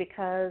sense,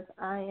 because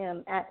I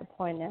am at the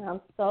point now.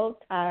 I'm so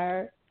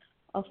tired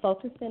of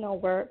focusing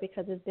on work,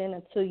 because it's been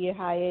a 2-year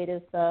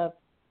hiatus of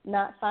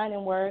not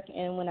finding work,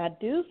 and when I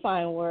do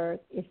find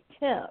work, it's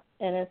temp,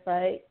 and it's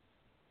like,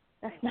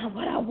 that's not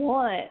what I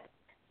want.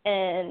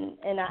 And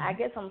I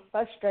guess I'm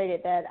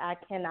frustrated that I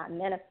cannot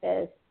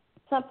manifest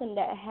something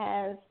that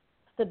has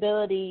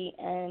stability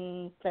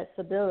and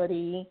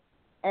flexibility,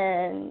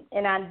 and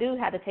I do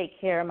have to take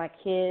care of my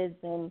kids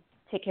and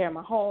take care of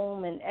my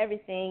home and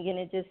everything, and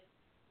it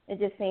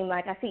just seems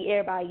like I see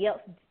everybody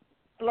else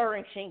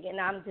flourishing, and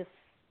I'm just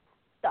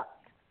stuck.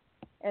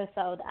 And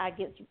so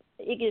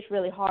it gets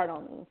really hard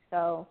on me.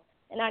 So,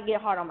 and I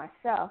get hard on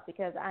myself,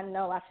 because I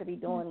know I should be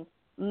doing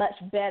much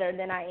better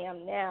than I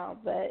am now,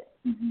 but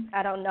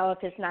I don't know if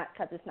it's not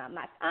because it's not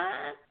my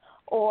time,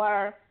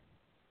 or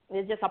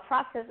it's just a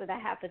process that I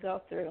have to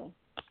go through.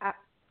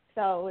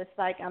 So it's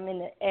like I'm in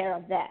the air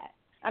of that.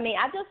 I mean,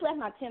 I just left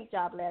my temp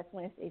job last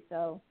Wednesday,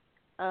 so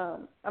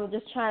I'm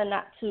just trying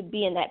not to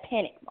be in that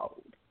panic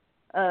mode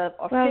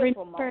or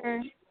fearful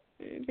mode.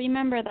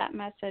 Remember that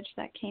message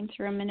that came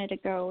through a minute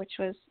ago, which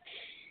was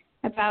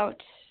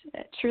about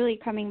truly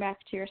coming back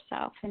to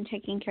yourself and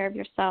taking care of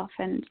yourself,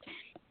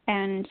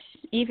 and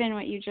even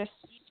what you just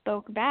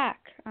spoke back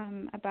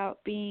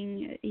about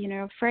being,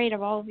 afraid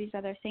of all of these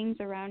other things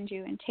around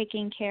you and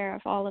taking care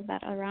of all of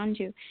that around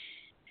you.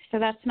 So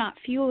that's not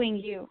fueling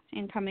you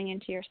in coming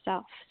into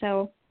yourself.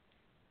 So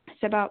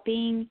it's about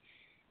being,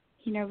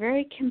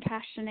 very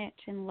compassionate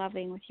and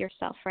loving with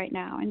yourself right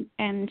now.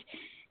 And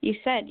you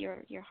said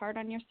you're hard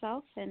on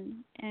yourself,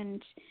 and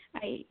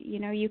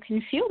you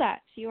can feel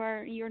that.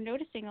 You're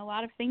noticing a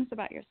lot of things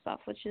about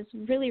yourself, which is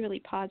really, really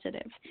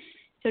positive.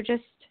 So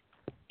just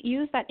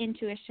use that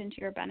intuition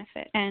to your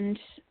benefit and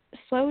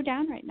slow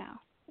down right now.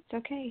 It's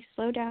okay.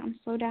 Slow down.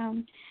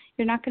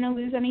 You're not going to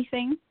lose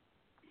anything.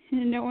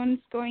 No one's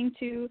going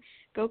to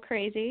go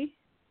crazy.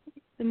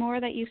 The more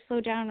that you slow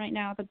down right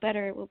now, the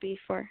better it will be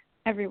for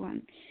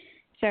everyone.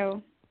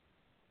 So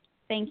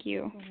thank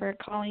you for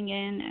calling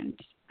in,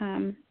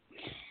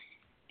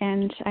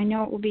 and I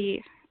know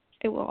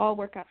it will all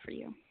work out for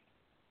you.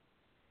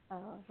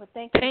 Well,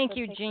 thank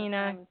you,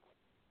 Gina.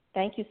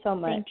 Thank you so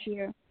much. Thank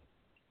you.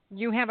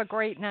 You have a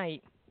great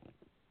night.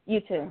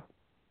 You too.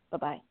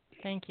 Bye-bye.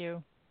 Thank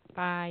you.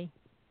 Bye.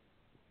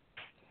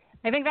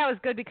 I think that was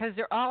good, because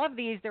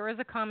there is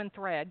a common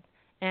thread,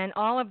 and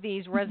all of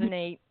these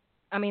resonate.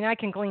 I mean, I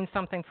can glean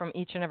something from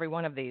each and every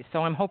one of these, so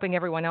I'm hoping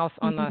everyone else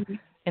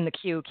in the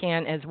queue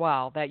can as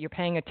well, that you're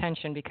paying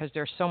attention, because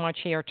there's so much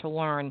here to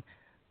learn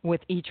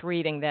with each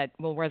reading that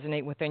will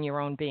resonate within your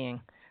own being.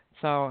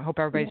 So I hope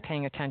everybody's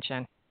paying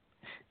attention.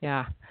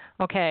 Yeah.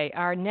 Okay,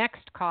 our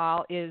next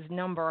call is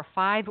number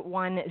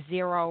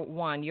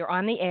 5101. You're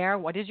on the air.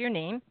 What is your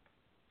name?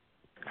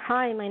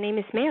 Hi, my name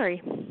is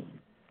Mary.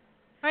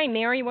 Hi,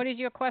 Mary. What is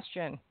your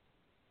question?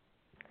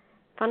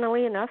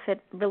 Funnily enough,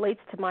 it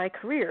relates to my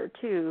career,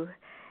 too.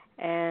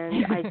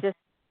 And I just,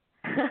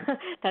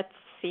 that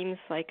seems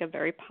like a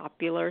very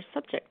popular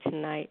subject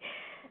tonight.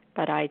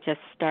 But I just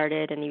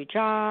started a new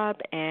job,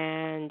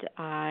 and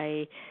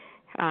I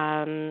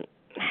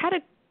had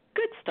a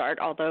good start,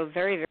 although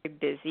very, very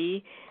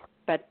busy.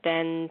 But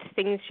then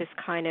things just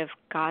kind of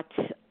got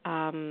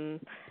a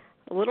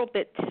little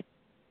bit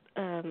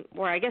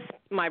where I guess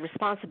my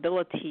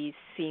responsibilities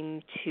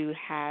seem to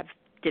have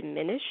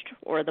diminished,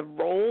 or the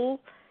role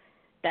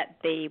that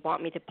they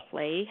want me to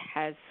play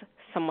has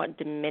somewhat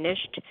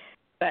diminished.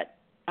 But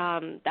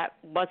that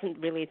wasn't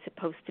really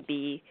supposed to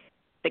be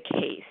the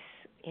case.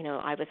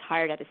 I was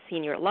hired at a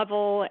senior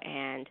level,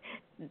 and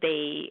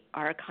they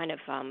are kind of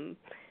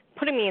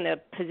putting me in a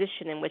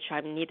position in which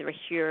I'm neither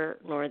here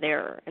nor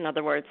there. In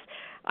other words,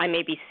 I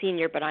may be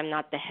senior, but I'm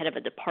not the head of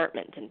a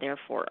department, and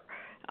therefore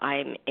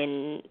I'm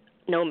in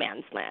no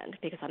man's land,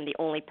 because I'm the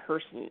only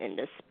person in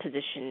this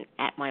position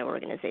at my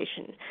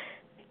organization.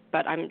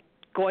 But I'm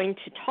going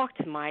to talk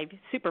to my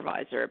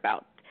supervisor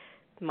about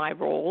my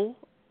role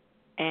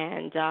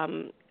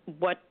and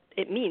what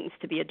it means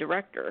to be a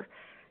director,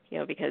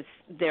 because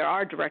there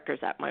are directors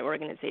at my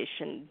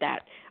organization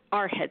that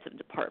are heads of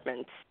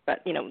departments,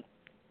 but,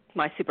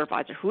 my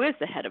supervisor, who is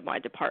the head of my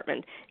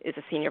department, is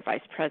a senior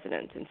vice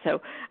president. And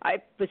so I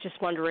was just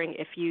wondering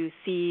if you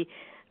see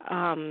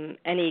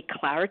any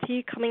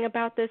clarity coming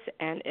about this,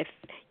 and if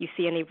you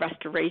see any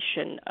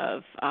restoration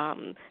of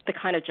the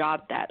kind of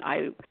job that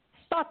I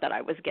thought that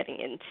I was getting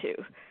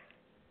into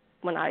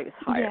when I was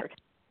hired.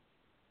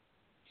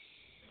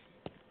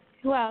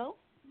 Yeah. Well,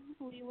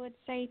 we would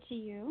say to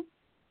you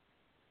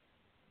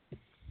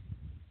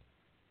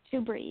to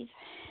breathe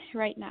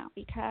right now,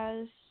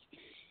 because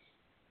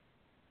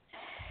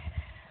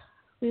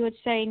we would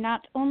say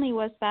not only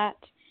was that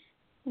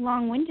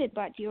long-winded,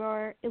 but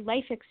your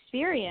life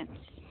experience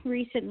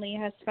recently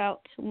has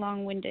felt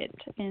long-winded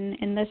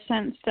in the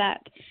sense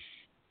that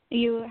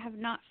You have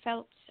not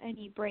felt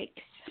any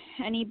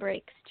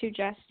breaks to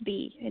just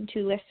be and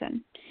to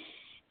listen.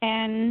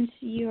 And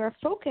your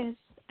focus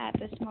at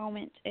this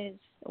moment is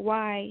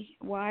why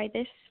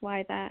this,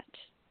 why that,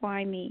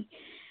 why me?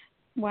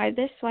 Why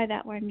this, why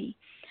that, why me?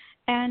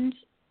 And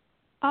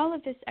all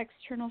of this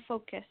external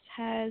focus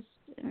has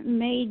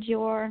made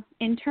your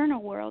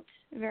internal world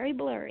very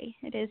blurry.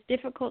 It is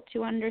difficult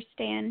to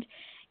understand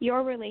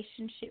your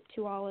relationship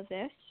to all of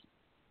this,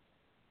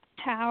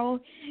 how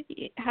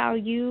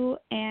you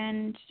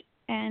and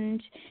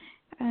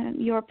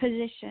your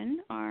position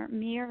are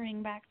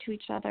mirroring back to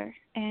each other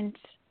and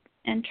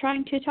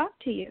trying to talk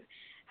to you,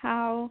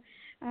 how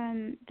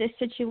this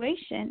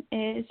situation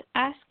is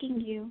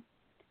asking you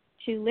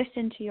to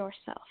listen to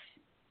yourself,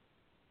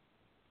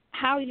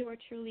 how you are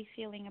truly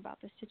feeling about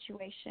the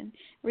situation,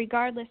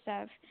 regardless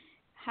of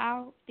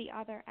how the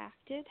other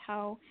acted,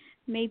 how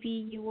maybe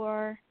you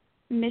were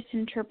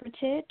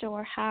misinterpreted,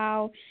 or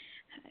how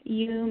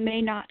you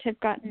may not have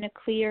gotten a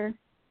clear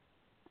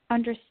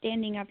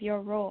understanding of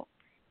your role.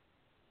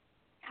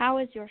 How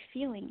is your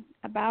feeling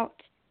about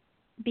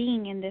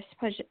being in this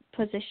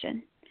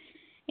position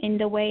in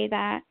the way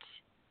that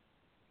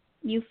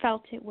you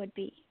felt it would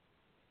be?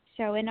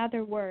 So in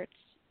other words,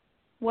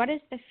 what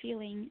is the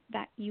feeling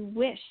that you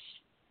wish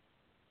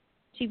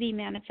to be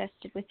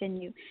manifested within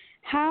you?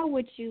 How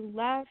would you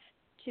love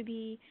to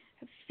be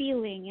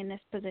feeling in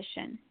this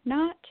position?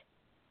 Not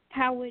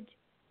how would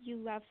you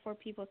love for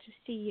people to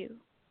see you,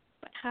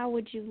 but how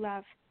would you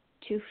love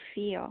to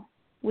feel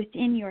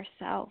within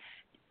yourself?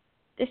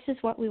 This is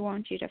what we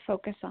want you to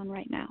focus on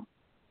right now,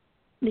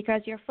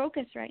 because your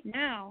focus right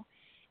now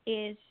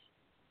is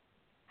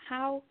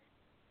how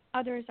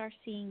others are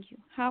seeing you,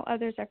 how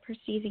others are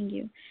perceiving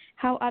you,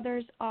 how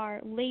others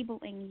are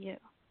labeling you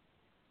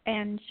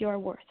and your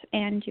worth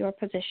and your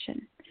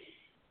position.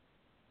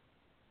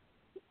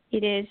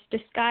 It is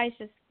disguised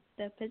as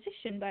the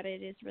position, but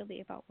it is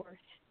really about worth.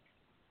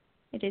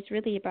 It is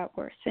really about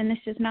worth. And this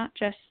is not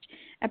just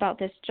about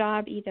this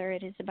job either.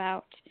 It is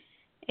about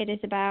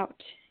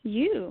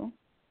you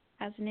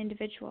as an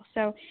individual.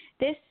 So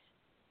this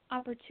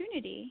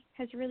opportunity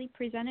has really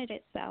presented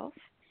itself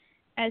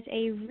as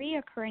a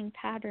reoccurring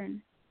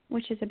pattern,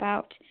 which is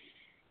about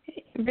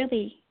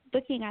really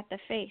looking at the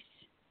face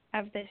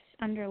of this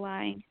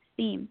underlying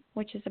theme,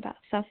 which is about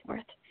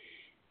self-worth.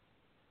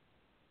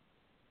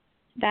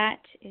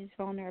 That is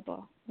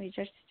vulnerable. We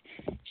just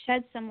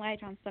shed some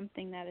light on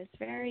something that is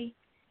very,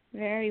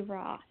 very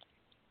raw.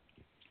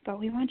 But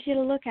we want you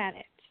to look at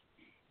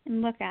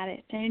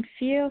it and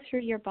feel through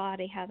your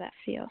body how that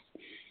feels.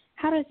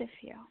 How does it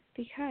feel?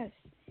 Because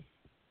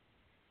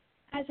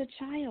as a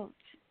child,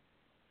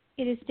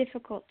 it is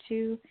difficult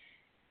to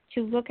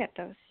look at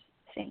those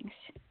things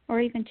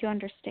or even to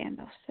understand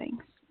those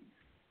things.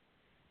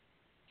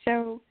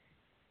 So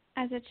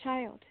as a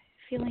child,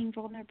 feeling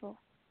vulnerable,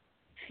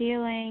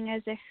 feeling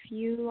as if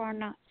you are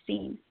not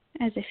seen,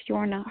 as if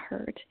you're not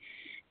heard,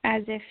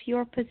 as if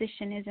your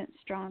position isn't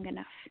strong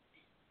enough,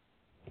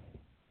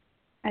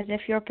 as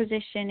if your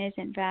position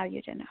isn't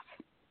valued enough.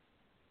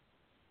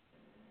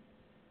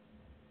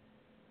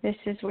 This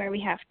is where we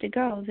have to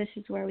go. This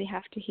is where we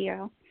have to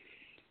heal.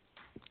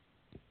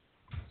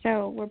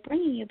 So we're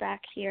bringing you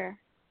back here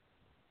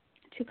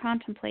to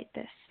contemplate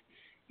this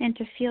and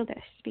to feel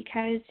this,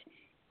 because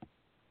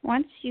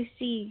once you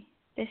see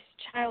this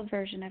child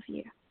version of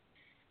you,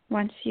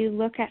 once you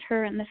look at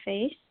her in the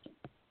face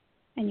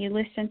and you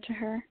listen to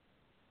her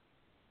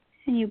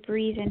and you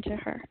breathe into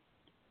her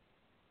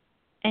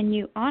and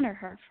you honor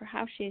her for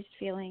how she is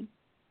feeling,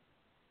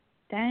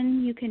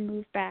 then you can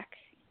move back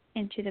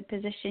into the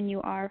position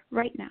you are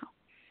right now.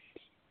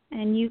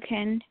 And you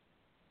can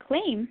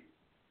claim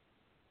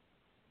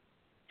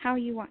how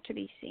you want to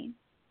be seen,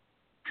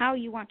 how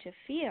you want to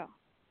feel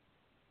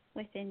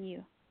within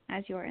you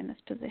as you are in this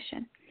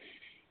position.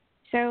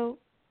 So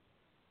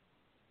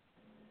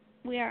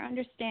we are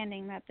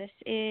understanding that this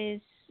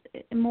is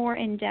more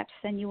in depth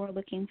than you were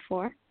looking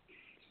for,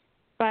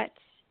 but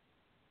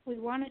we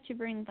wanted to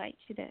bring light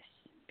to this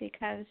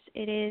because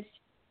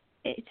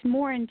it's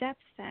more in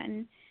depth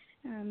than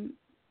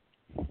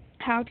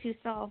how to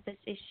solve this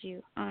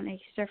issue on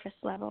a surface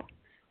level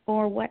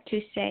or what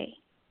to say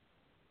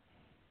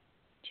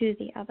to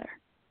the other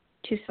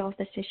to solve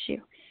this issue.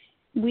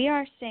 We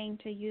are saying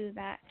to you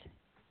that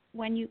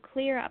when you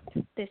clear up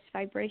this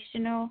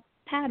vibrational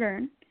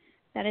pattern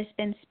that has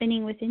been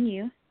spinning within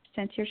you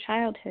since your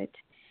childhood,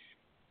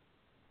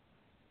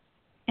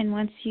 and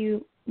once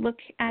you look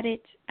at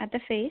it at the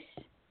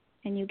face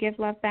and you give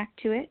love back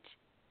to it,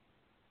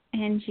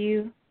 and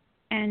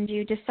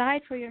you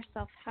decide for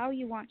yourself how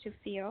you want to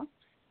feel,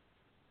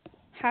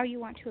 how you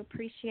want to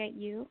appreciate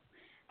you,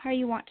 how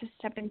you want to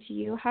step into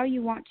you, how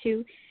you want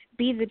to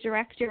be the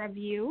director of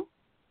you,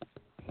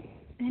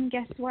 and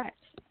guess what?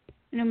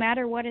 No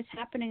matter what is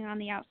happening on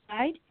the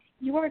outside,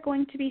 you are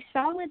going to be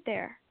solid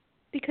there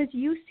because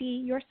you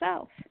see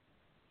yourself.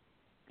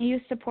 You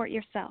support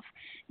yourself.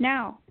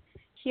 Now,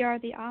 here are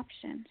the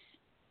options.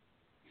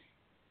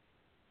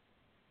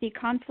 The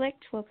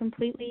conflict will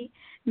completely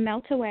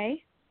melt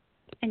away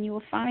and you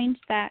will find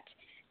that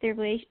the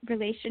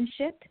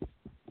relationship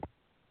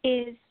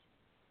is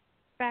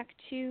back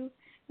to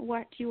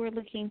what you were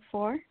looking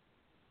for,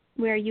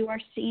 where you are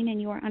seen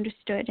and you are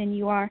understood and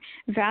you are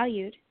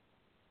valued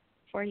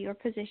for your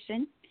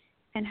position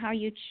and how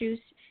you choose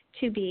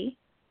to be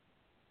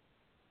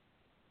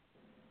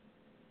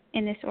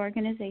in this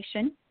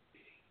organization.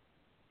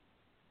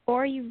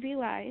 Or you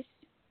realize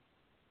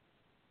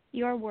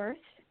your worth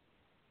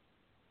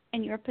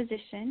and your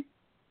position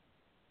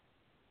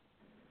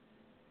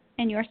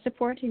and your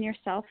support in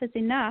yourself is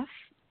enough,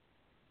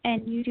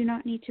 and you do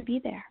not need to be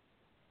there.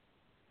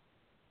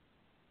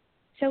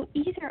 So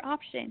either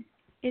option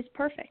is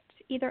perfect.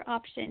 Either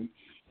option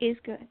is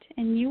good,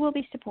 and you will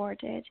be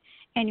supported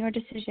in your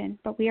decision,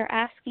 but we are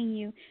asking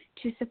you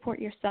to support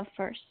yourself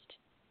first.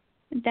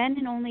 Then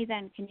and only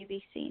then can you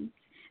be seen.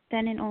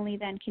 Then and only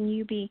then can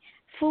you be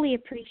fully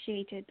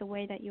appreciated the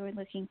way that you are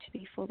looking to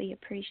be fully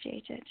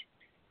appreciated.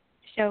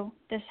 So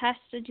this has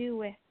to do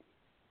with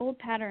old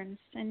patterns,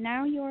 and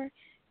now you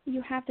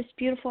have this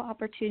beautiful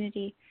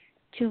opportunity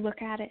to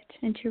look at it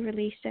and to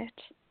release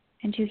it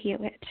and to heal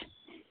it.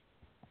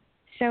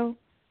 So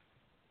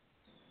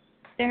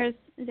there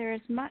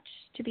is much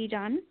to be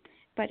done,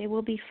 but it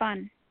will be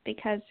fun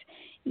because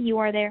you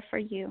are there for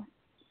you.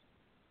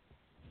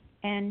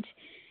 And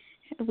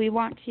we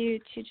want you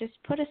to just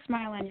put a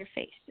smile on your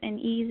face and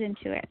ease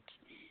into it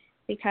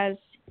because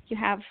you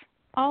have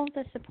all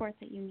the support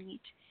that you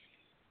need.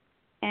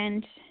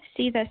 And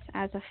see this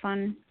as a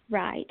fun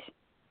ride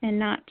and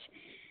not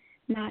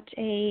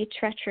a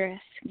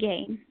treacherous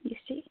game, you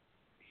see.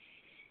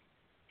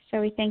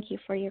 So we thank you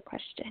for your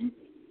question.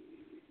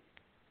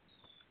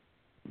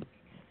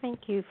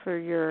 Thank you for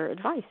your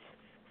advice.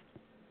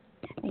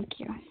 Thank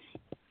you.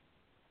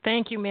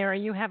 Thank you,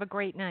 Mary. You have a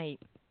great night.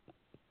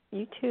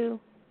 You too.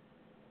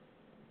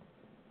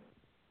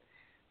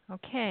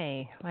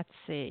 Okay, let's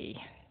see.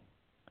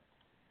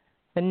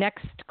 The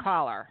next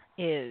caller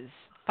is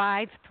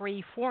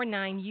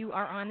 5349. You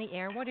are on the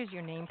air. What is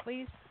your name,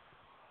 please?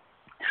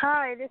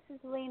 Hi, this is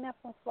Lena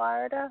from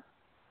Florida.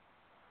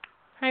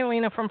 Hi,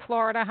 Lena from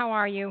Florida. How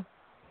are you?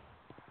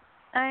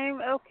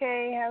 I'm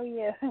okay. How are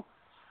you?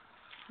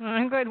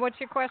 I'm good. What's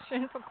your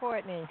question for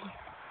Courtney?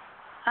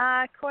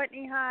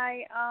 Courtney,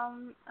 hi.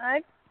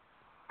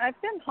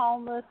 I've been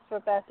homeless for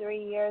about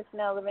 3 years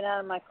now, living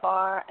out of my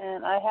car,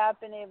 and I have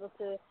been able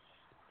to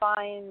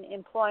find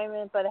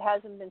employment, but it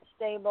hasn't been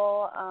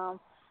stable.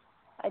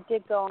 I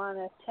did go on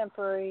a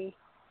temporary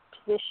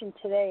position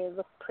today. It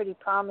looked pretty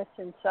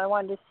promising, so I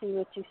wanted to see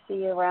what you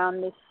see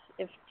around this,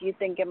 if you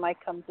think it might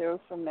come through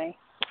for me.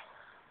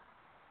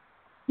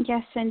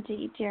 Yes,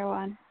 indeed, dear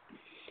one.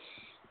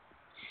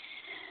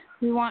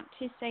 We want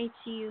to say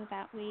to you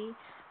that we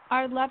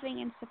are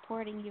loving and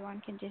supporting you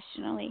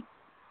unconditionally.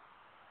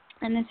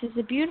 And this is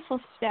a beautiful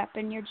step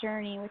in your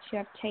journey which you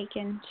have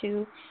taken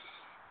to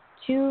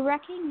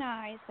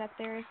recognize that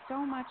there is so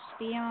much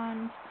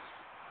beyond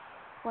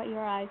what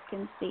your eyes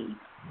can see.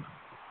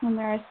 And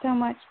there is so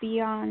much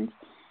beyond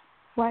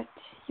what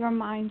your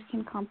mind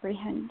can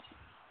comprehend.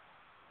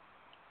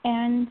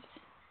 And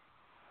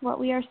what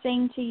we are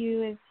saying to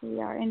you is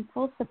we are in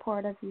full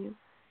support of you.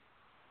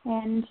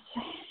 And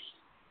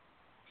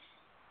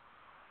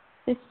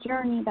this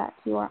journey that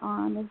you are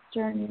on, this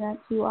journey that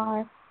you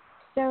are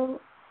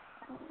so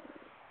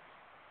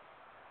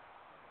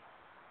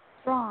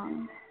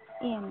strong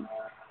in,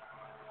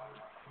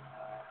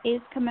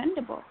 is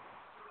commendable.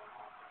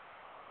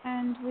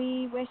 And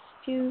we wish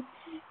to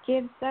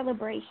give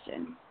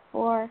celebration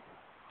for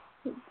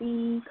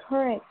the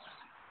courage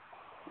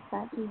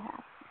that you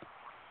have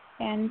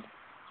and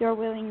your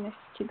willingness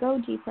to go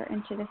deeper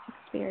into this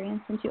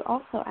experience and to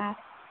also ask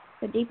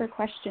the deeper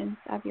questions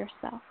of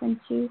yourself and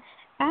to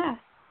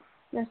ask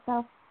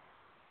yourself,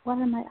 what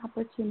are my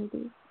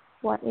opportunities?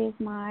 What is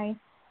my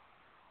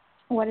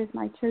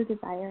true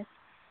desire?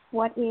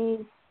 What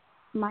is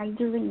my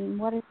dream?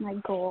 What is my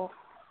goal?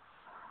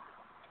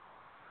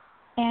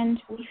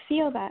 And we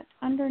feel that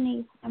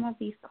underneath some of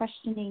these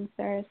questionings,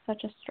 there is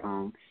such a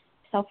strong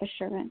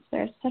self-assurance.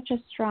 There's such a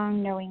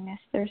strong knowingness.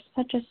 There's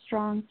such a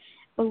strong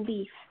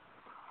belief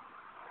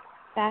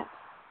that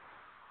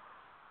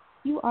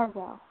you are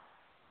well,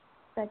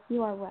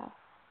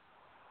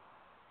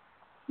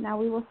 Now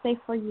we will say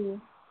for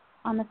you,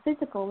 on the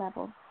physical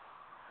level,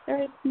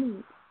 there is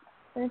need.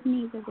 There's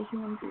needs as a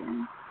human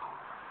being.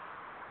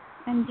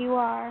 And you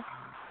are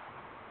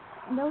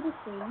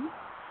noticing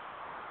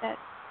that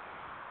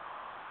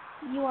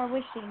you are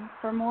wishing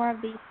for more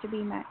of these to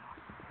be met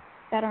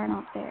that are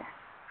not there.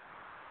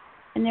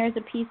 And there's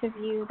a piece of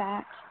you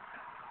that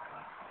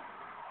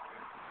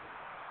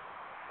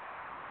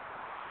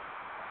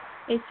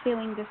is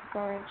feeling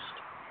discouraged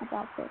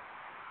about this,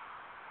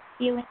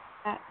 feeling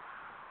that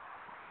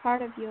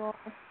part of your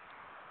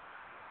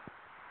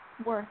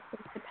worth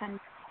is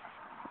dependent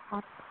on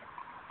it.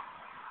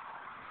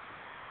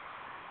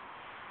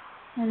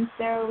 And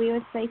so we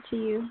would say to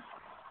you,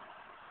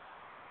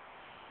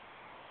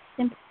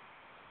 simply,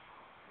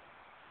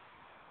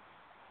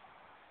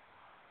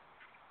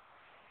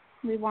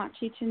 we want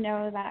you to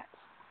know that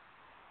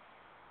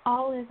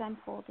all is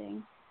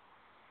unfolding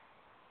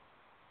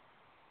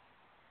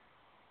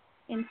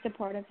in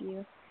support of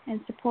you, in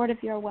support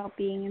of your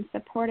well-being, in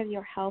support of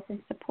your health,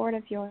 in support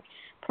of your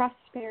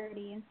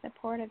prosperity, in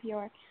support of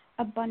your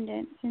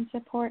abundance, in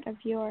support of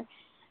your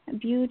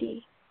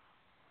beauty.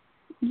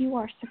 You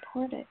are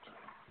supported.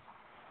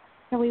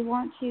 So we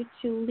want you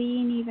to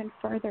lean even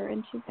further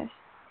into this,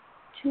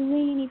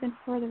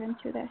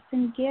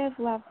 and give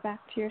love back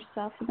to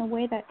yourself in the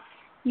way that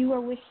you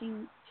are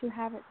wishing to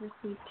have it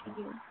received to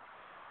you.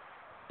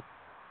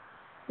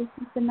 This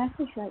is the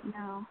message right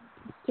now,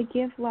 is to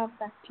give love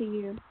back to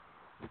you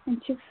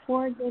and to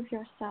forgive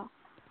yourself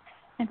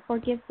and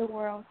forgive the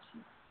world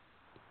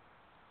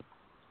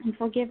and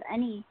forgive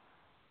any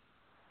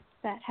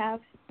that have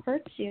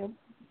hurt you,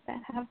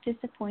 that have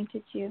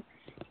disappointed you,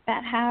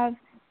 that have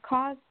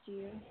caused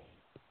you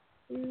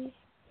to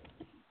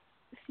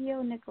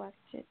feel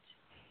neglected,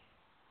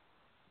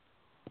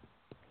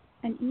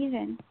 and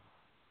even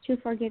to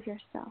forgive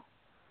yourself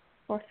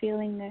for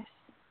feeling this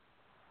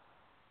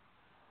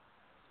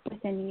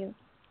within you.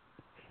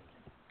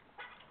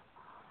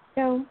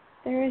 So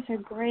there is a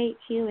great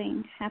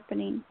healing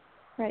happening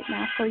right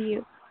now for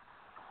you,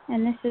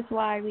 and this is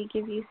why we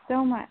give you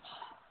so much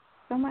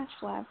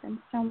love and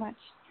so much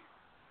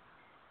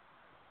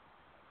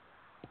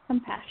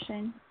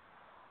compassion.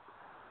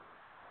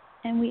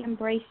 And we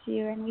embrace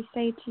you and we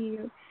say to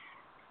you,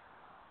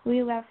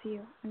 we love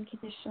you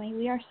unconditionally.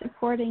 We are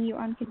supporting you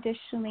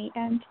unconditionally,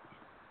 and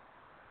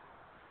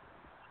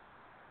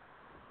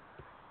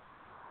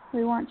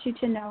we want you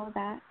to know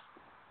that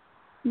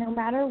no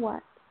matter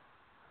what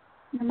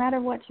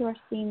you are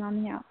seeing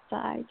on the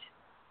outside,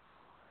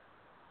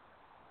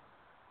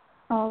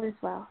 all is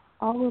well.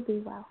 All will be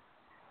well.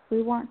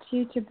 We want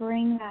you to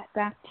bring that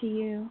back to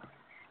you.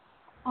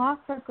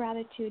 Offer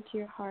gratitude to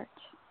your heart.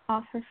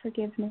 Offer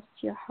forgiveness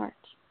to your heart.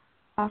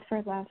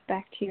 Offer love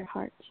back to your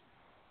heart.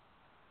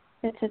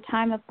 It's a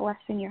time of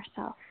blessing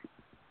yourself.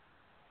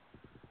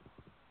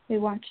 We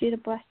want you to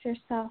bless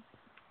yourself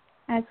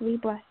as we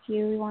bless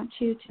you. We want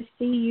you to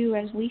see you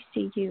as we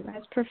see you,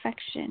 as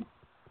perfection.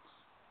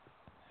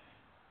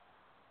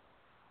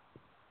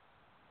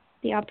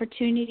 The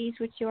opportunities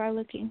which you are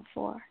looking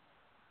for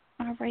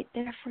are right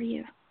there for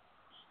you.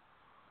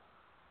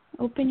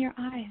 Open your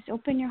eyes,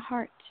 open your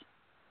heart.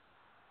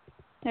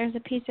 There's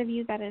a piece of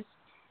you that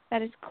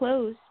is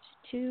closed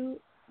to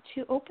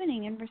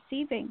opening and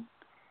receiving.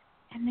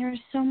 And there is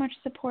so much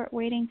support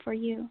waiting for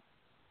you.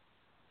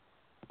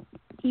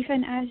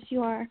 Even as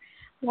you are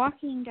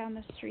walking down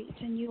the street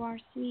and you are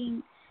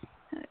seeing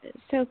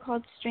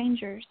so-called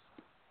strangers,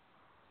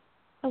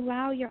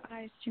 allow your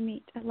eyes to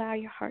meet, allow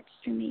your hearts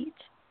to meet.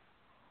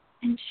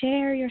 And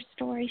share your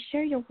story,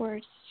 share your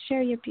words,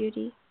 share your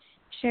beauty,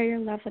 share your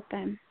love with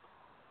them.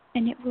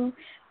 And it will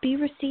be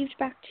received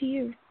back to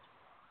you.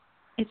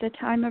 It's a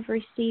time of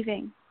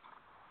receiving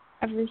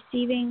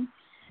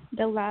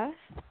the love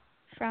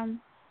from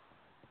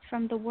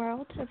the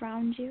world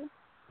around you,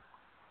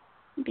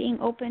 being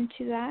open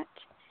to that,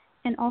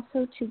 and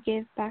also to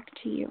give back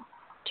to you,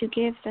 to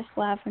give this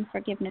love and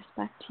forgiveness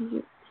back to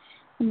you.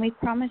 And we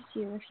promise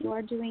you, if you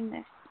are doing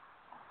this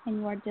and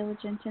you are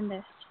diligent in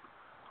this,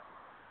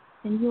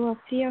 then you will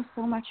feel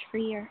so much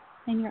freer,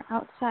 and your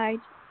outside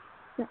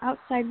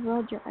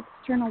world, your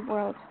external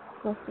world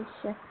will just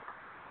shift.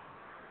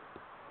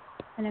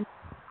 And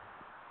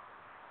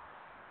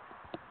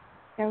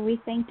so we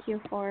thank you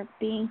for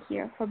being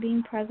here, for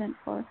being present,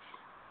 for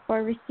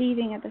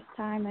receiving at this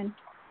time, and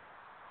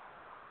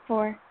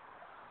for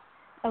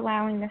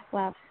allowing this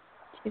love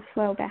to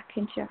flow back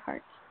into your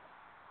heart.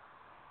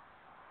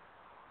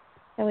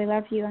 So we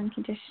love you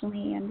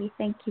unconditionally, and we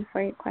thank you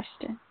for your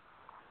question.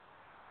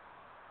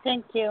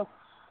 Thank you.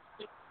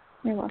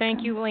 You're welcome.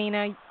 Thank you,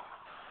 Lena.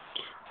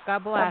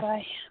 God bless.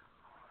 Bye-bye.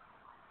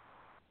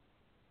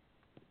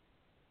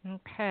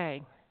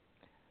 Okay.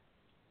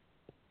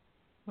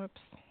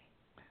 Whoops.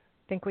 I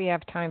think we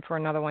have time for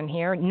another one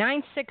here.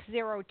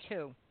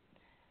 9602.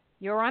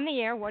 You're on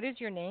the air. What is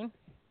your name?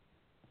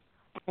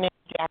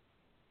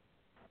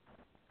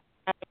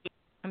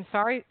 I'm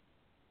sorry.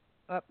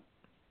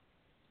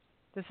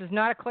 This is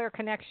not a clear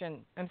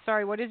connection. I'm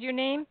sorry. What is your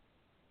name?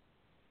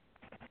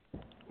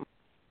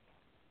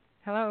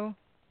 Hello?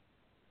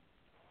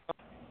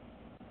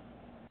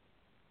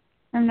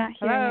 I'm not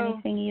hearing Hello?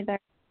 anything either.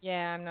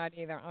 Yeah, I'm not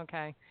either.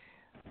 Okay.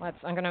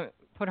 I'm going to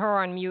put her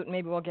on mute.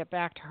 Maybe we'll get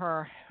back to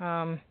her.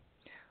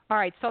 All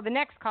right. So the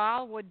next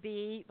call would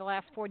be, the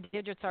last four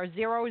digits are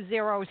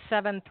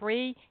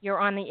 0073. You're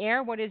on the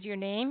air. What is your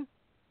name?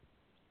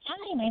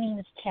 Hi, my name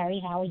is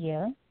Terry. How are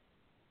you?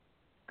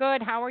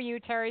 Good. How are you,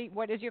 Terry?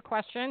 What is your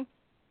question?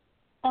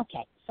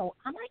 Okay. So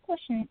my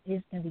question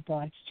is in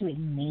regards to a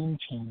name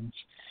change.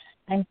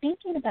 I'm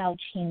thinking about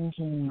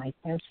changing my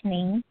first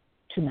name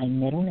to my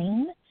middle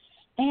name,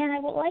 and I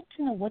would like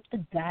to know what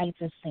the guides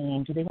are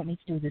saying. Do they want me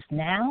to do this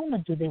now, or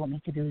do they want me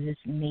to do this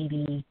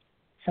maybe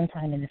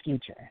sometime in the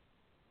future?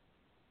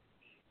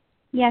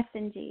 Yes,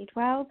 indeed.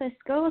 Well, this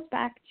goes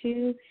back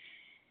to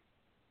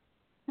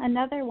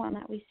another one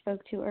that we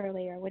spoke to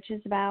earlier, which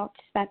is about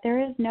that there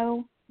is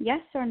no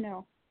yes or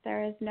no.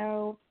 There is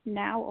no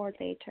now or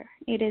later.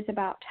 It is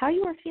about how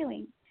you are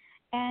feeling.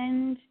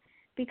 And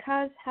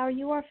because how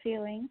you are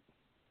feeling,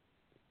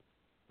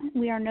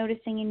 we are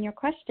noticing in your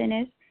question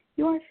is,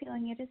 you are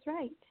feeling it is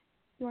right.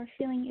 You are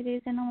feeling it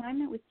is in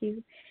alignment with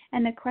you.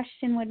 And the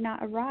question would not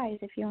arise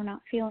if you're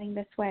not feeling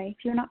this way,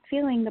 if you're not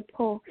feeling the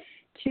pull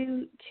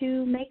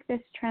to make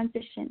this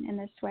transition in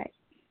this way.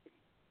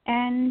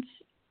 And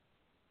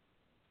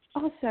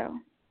also,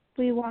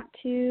 we want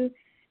to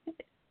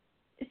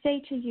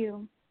say to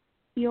you,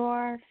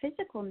 your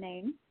physical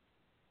name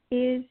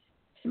is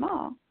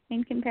small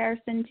in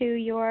comparison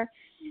to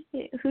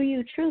who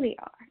you truly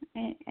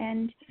are.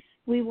 And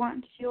we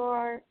want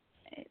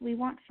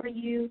for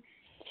you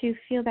to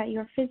feel that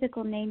your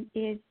physical name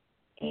is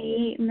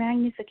a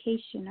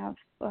magnification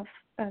of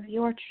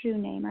your true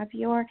name, of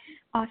your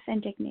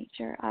authentic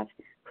nature, of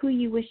who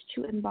you wish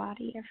to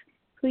embody, of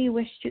who you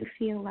wish to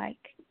feel like.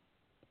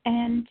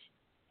 And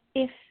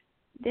if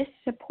this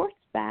supports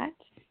that,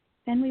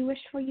 then we wish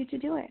for you to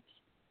do it.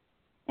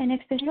 And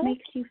if this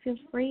makes you feel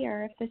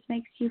freer, if this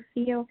makes you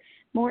feel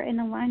more in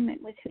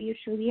alignment with who you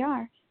truly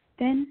are,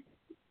 then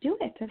do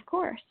it, of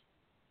course.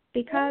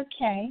 Because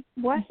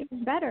what is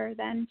better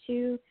than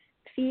to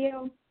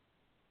feel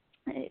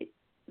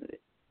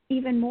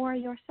even more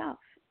yourself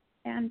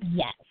and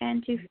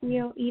to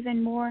feel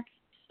even more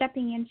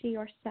stepping into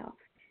yourself.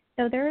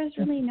 So there is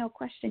really no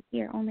question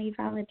here, only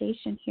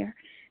validation here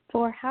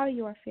for how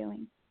you are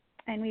feeling.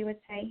 And we would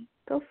say,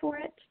 go for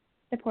it,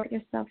 support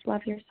yourself,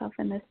 love yourself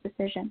in this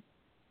decision.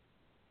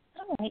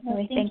 All right.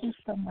 Well, thank you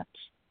so much.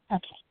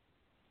 Okay.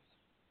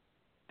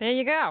 There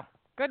you go.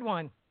 Good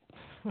one.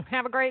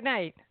 Have a great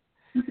night.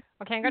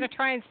 Okay, I'm going to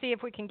try and see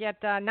if we can get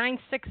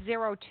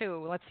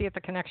 9602. Let's see if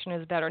the connection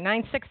is better.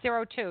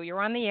 9602,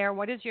 you're on the air.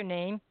 What is your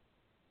name?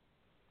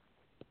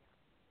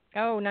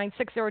 Oh,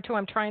 9602,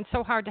 I'm trying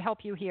so hard to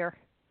help you here.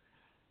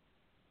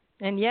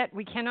 And yet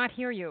we cannot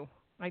hear you.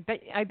 I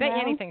bet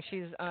you anything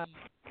she's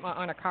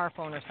on a car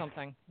phone or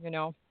something, you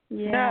know?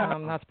 Yeah.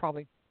 That's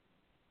probably...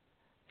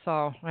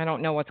 So I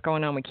don't know what's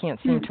going on. We can't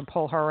seem to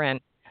pull her in.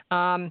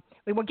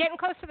 We were getting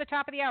close to the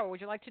top of the hour. Would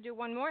you like to do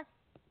one more?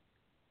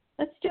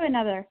 Let's do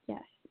another,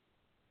 yes.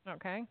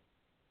 Okay.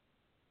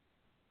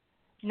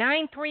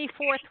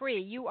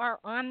 9343, you are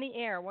on the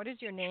air. What is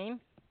your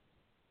name?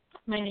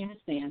 My name is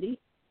Sandy.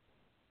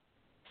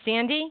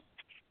 Sandy?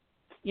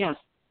 Yes.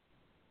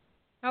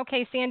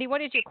 Okay, Sandy,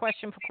 what is your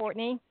question for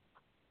Courtney?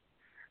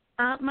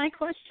 My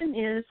question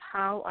is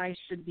how I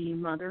should be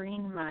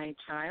mothering my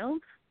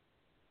child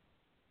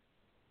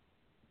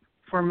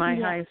for my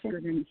highest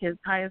good and his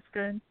highest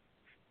good.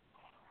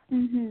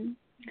 Mhm.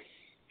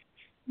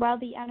 Well,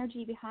 the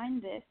energy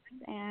behind this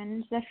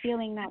and the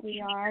feeling that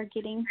we are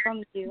getting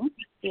from you,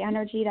 the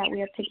energy that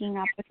we are picking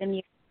up within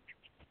you,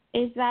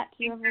 is that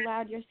you have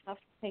allowed yourself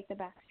to take the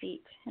back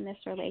seat in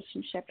this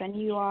relationship, and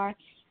you are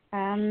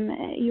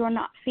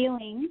not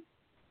feeling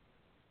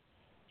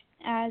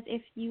as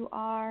if you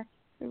are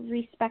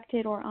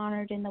respected or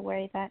honored in the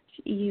way that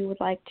you would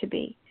like to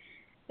be.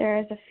 There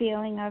is a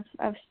feeling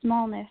of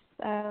smallness,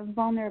 of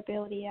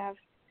vulnerability, of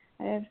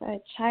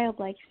a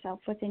childlike self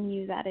within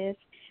you that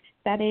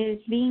is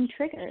being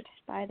triggered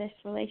by this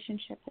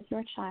relationship with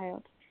your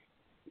child.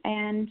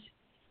 And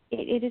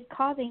it is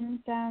causing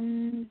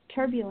some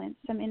turbulence,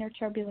 some inner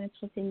turbulence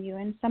within you.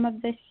 And some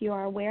of this you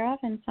are aware of,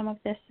 and some of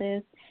this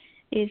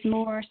is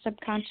more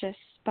subconscious.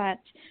 But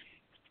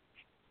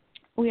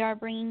we are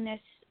bringing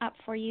this up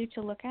for you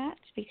to look at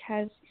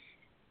because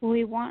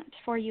we want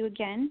for you,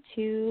 again,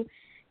 to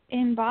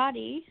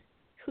embody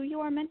who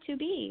you are meant to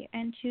be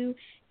and to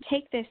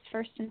take this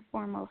first and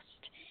foremost.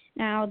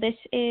 Now, this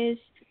is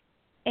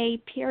a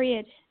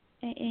period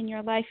in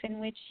your life in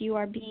which you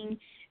are being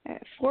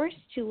forced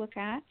to look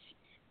at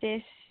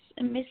this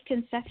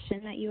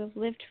misconception that you have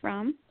lived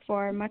from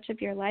for much of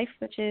your life,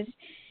 which is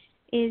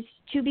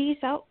to be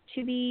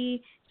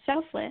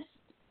selfless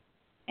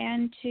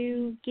and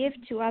to give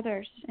to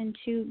others and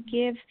to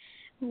give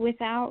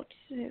without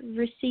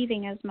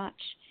receiving as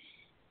much.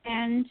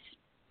 And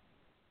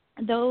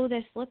though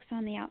this looks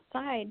on the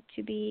outside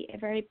to be a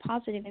very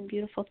positive and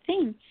beautiful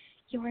thing,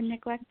 you are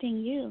neglecting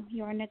you.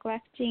 You are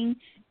neglecting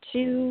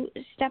to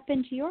step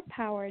into your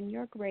power and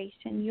your grace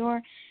and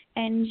your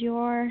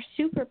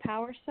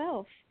superpower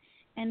self.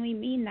 And we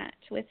mean that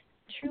with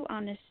true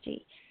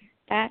honesty,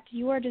 that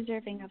you are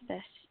deserving of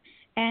this.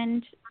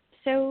 And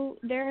so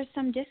there is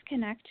some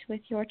disconnect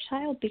with your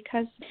child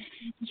because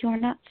you're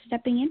not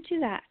stepping into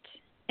that.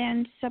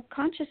 And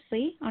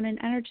subconsciously, on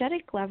an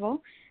energetic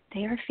level,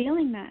 they are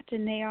feeling that,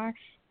 and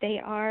they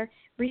are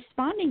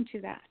responding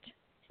to that.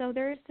 So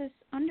there's this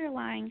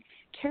underlying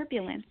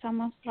turbulence,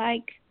 almost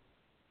like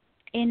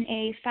in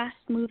a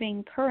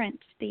fast-moving current,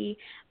 the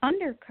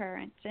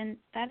undercurrent, and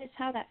that is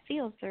how that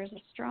feels. There's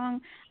a strong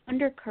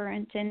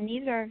undercurrent, and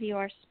neither of you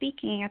are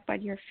speaking it,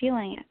 but you're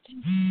feeling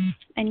it,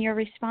 and you're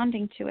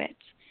responding to it.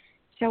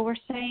 So we're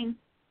saying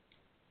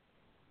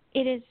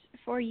it is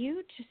for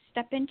you to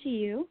step into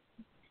you,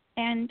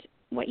 and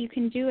what you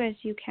can do is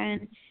you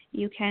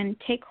can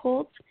take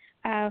hold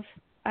of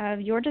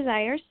your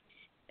desires,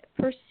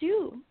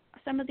 pursue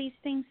some of these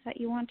things that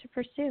you want to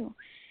pursue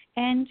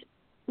and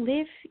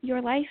live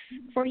your life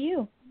for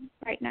you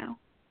right now.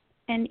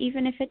 And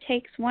even if it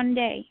takes one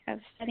day of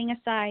setting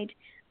aside,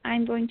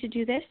 I'm going to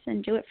do this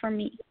and do it for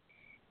me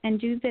and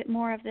do a bit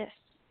more of this.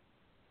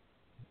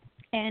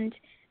 And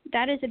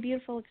that is a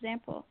beautiful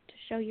example to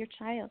show your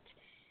child.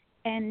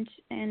 And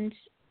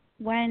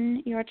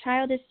when your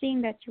child is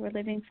seeing that you are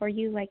living for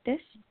you like this,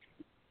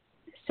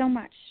 so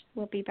much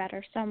will be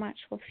better, so much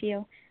will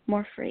feel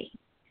more free.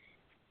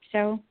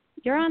 So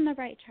you're on the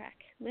right track.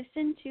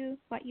 Listen to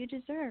what you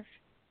deserve.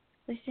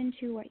 Listen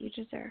to what you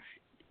deserve.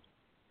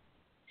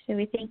 So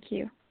we thank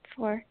you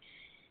for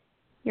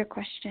your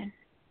question.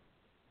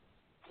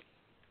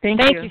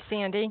 Thank you,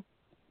 Sandy.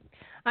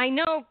 I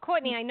know,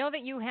 Courtney, I know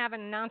that you have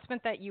an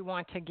announcement that you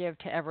want to give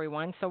to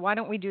everyone, so why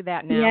don't we do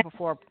that now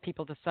before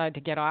people decide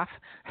to get off?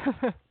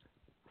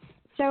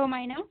 So my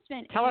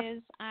announcement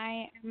is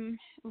I am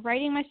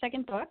writing my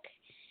second book,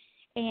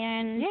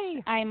 and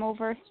I'm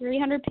over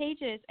 300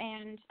 pages,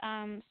 and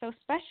so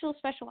special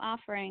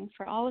offering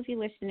for all of you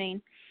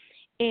listening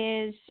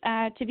is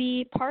to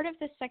be part of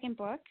the second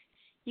book.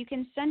 You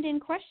can send in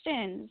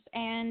questions,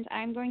 and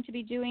I'm going to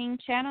be doing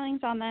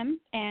channelings on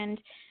them,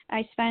 and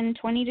I spend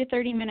 20 to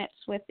 30 minutes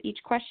with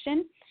each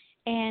question,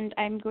 and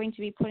I'm going to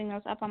be putting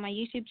those up on my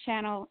YouTube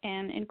channel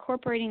and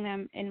incorporating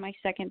them in my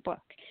second book.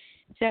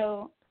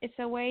 So it's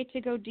a way to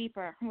go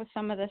deeper with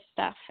some of this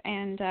stuff,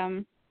 and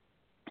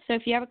so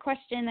if you have a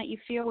question that you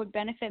feel would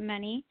benefit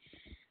many,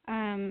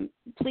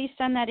 please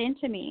send that in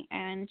to me,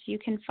 and you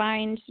can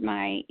find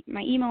my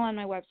email on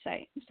my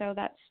website. So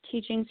that's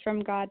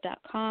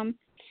teachingsfromgod.com.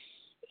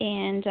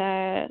 And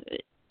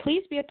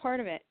please be a part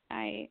of it.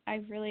 I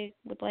really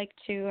would like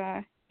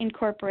to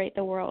incorporate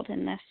the world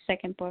in this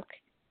second book.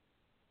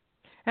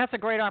 That's a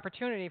great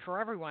opportunity for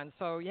everyone.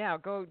 So,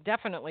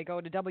 definitely go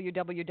to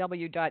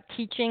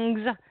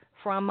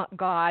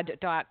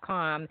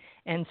www.teachingsfromgod.com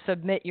and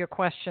submit your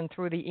question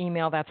through the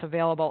email that's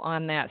available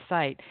on that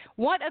site.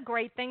 What a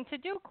great thing to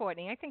do,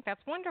 Courtney. I think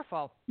that's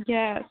wonderful.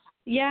 Yes.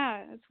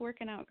 Yeah, it's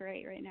working out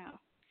great right now.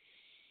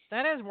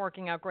 That is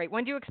working out great.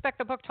 When do you expect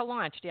the book to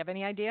launch? Do you have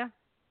any idea?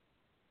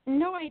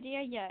 No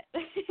idea yet,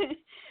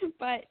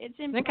 but it's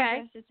in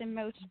progress. It's in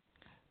motion.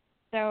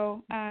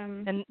 So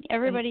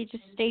everybody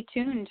just stay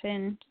tuned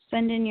and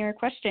send in your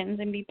questions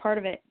and be part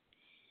of it.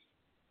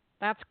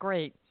 That's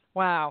great.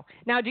 Wow.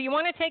 Now, do you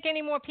want to take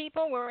any more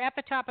people? We're at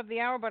the top of the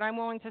hour, but I'm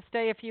willing to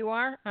stay if you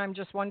are. I'm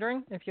just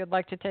wondering if you'd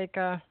like to take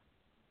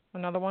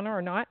another one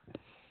or not.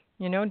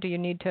 You know, do you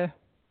need to?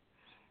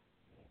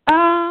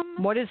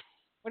 What is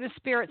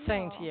Spirit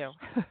saying to you?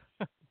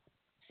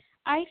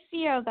 I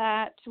feel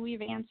that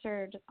we've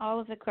answered all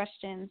of the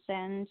questions,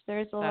 and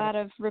there's a lot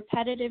of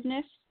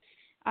repetitiveness.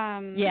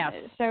 Yes.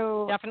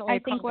 So definitely I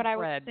think what I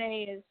would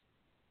say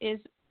is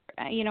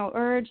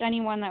urge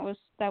anyone that was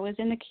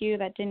in the queue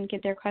that didn't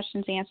get their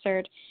questions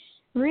answered,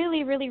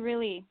 really, really,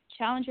 really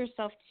challenge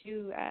yourself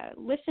to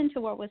listen to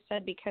what was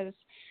said, because,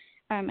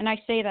 and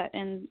I say that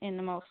in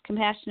the most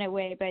compassionate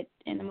way, but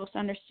in the most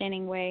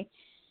understanding way,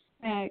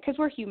 because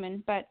we're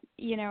human. But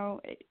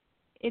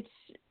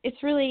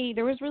it's really,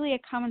 there was really a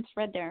common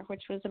thread there,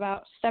 which was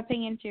about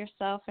stepping into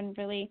yourself and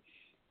really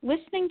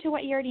listening to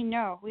what you already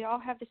know. We all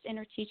have this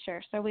inner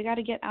teacher, so we got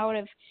to get out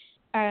of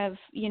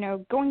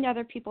going to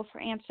other people for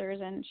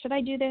answers and should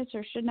I do this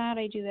or should not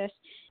I do this?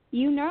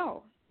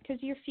 Because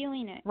you're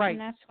feeling it, right? And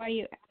that's why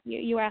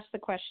you ask the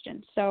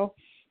question. So,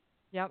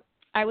 yep,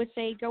 I would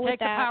say go with that. Take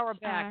the power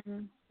back.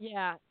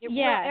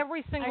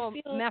 Every single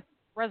method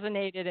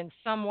resonated in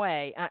some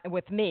way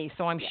with me,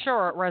 so I'm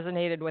sure it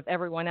resonated with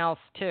everyone else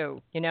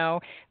too.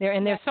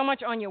 There's so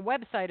much on your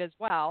website as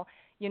well.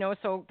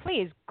 So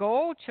please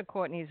go to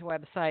Courtney's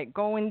website,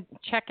 go and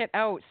check it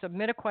out,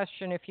 submit a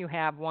question if you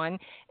have one,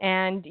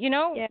 and you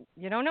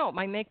don't know, it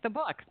might make the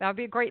book. That would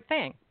be a great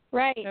thing.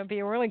 Right. That would be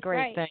a really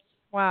great thing.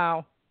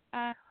 Wow.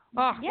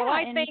 Well,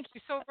 I thank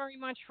you so very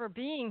much for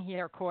being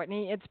here,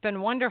 Courtnney. It's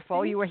been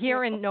wonderful. You were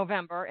here in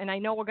November, and I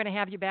know we're going to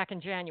have you back in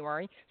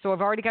January. So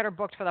I've already got her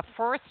booked for the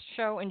first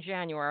show in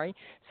January.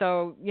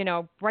 So,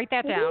 write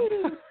that down.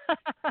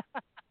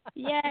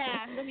 Yeah,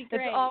 that'll be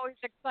great. It's always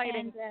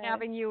exciting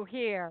having you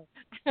here.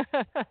 I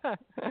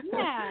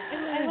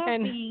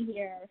love being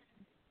here.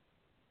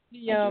 I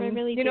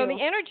really do.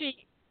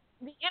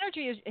 The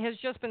energy has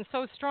just been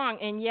so strong,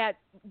 and yet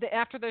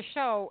after the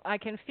show, I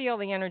can feel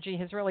the energy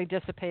has really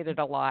dissipated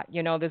a lot.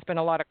 There's been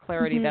a lot of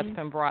clarity that's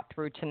been brought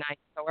through tonight,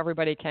 so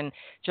everybody can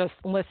just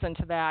listen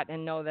to that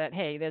and know that,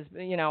 hey, there's,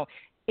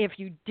 if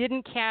you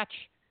didn't catch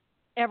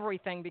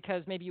everything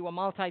because maybe you were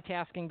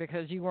multitasking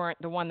because you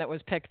weren't the one that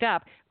was picked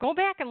up, go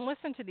back and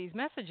listen to these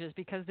messages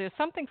because there's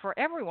something for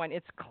everyone.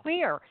 It's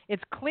clear. The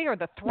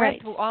thread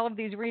through all of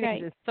these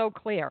readings is so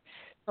clear.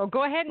 So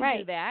go ahead and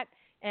do that.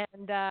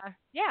 And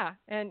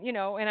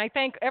and I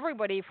thank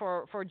everybody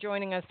for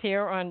joining us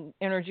here on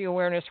Energy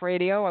Awareness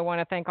Radio. I want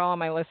to thank all of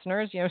my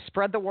listeners.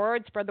 Spread the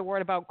word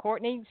about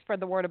Courtney, spread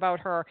the word about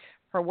her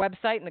her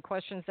website and the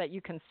questions that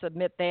you can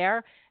submit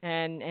there.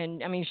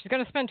 And I mean, she's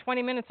going to spend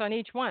 20 minutes on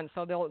each one,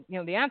 so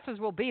the answers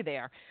will be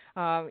there.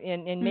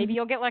 And maybe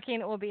you'll get lucky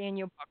and it will be in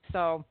your book.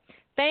 So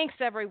thanks,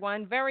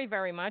 everyone, very,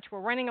 very much.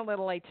 We're running a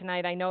little late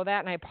tonight. I know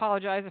that, and I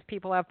apologize if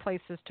people have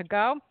places to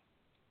go.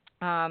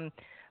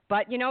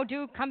 But,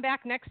 do come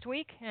back next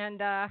week.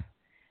 And,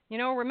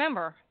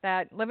 remember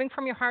that living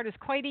from your heart is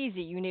quite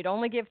easy. You need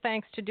only give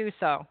thanks to do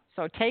so.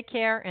 So take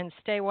care and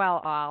stay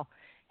well, all.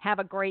 Have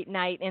a great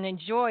night and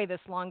enjoy this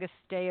longest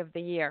day of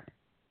the year.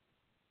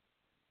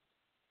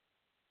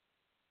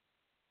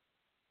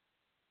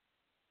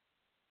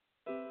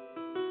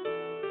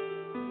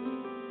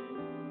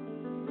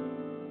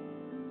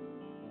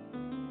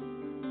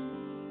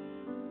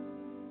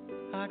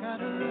 I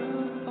got a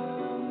roof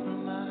over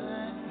my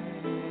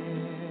head.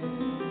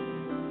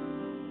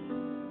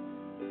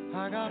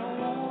 I got a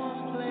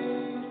warm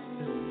place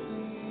to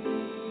sleep.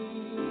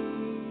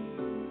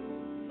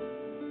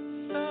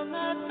 Some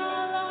nights I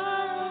lie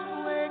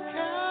awake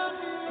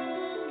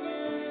counting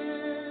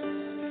years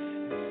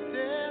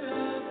instead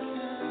of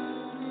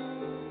counting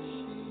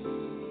sheep.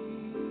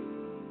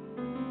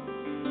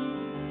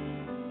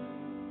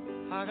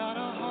 I got a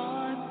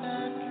heart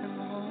that can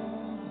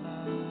hold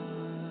love.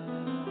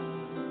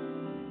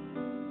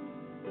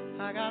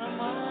 I got a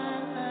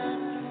mind that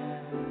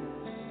can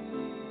think.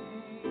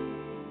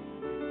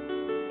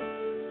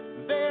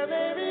 There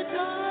may be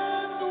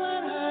times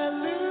when I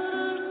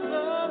lose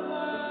the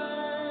light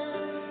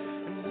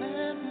and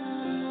let my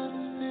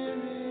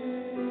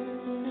spirit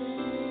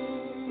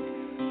sink,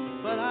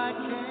 but I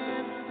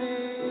can't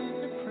stay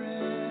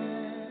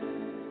depressed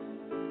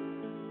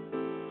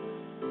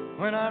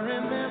when I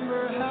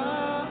remember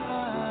how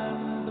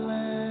I'm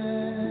blessed.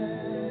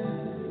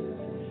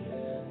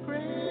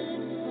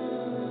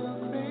 Grateful,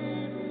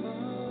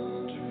 grateful,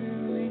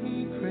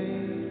 truly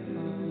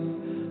grateful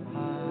I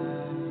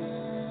am.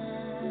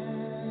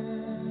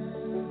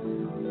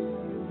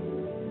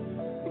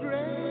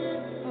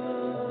 Grateful,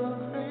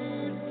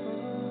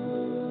 grateful,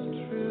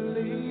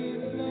 truly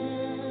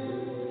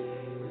blessed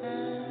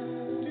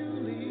and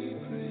duly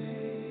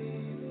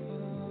grateful.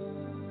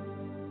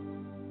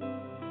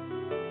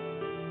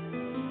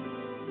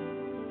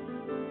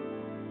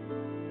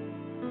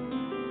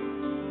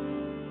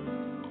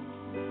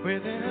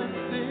 Within a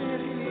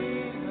city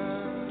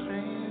of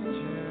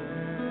strangers,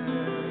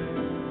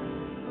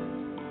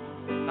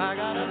 I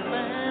got a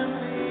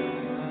family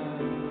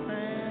of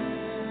friends.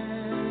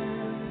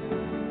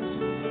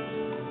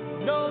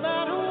 No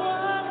matter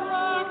what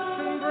rocks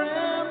and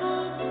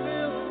brambles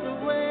fill the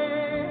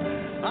way,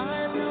 I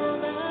know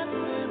that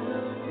they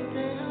will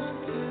stay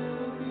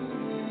until the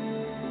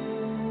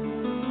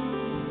end.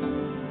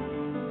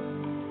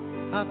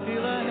 I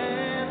feel a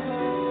hand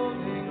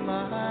holding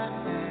my hand.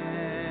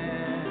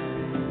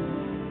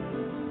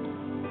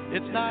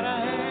 It's not a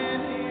hand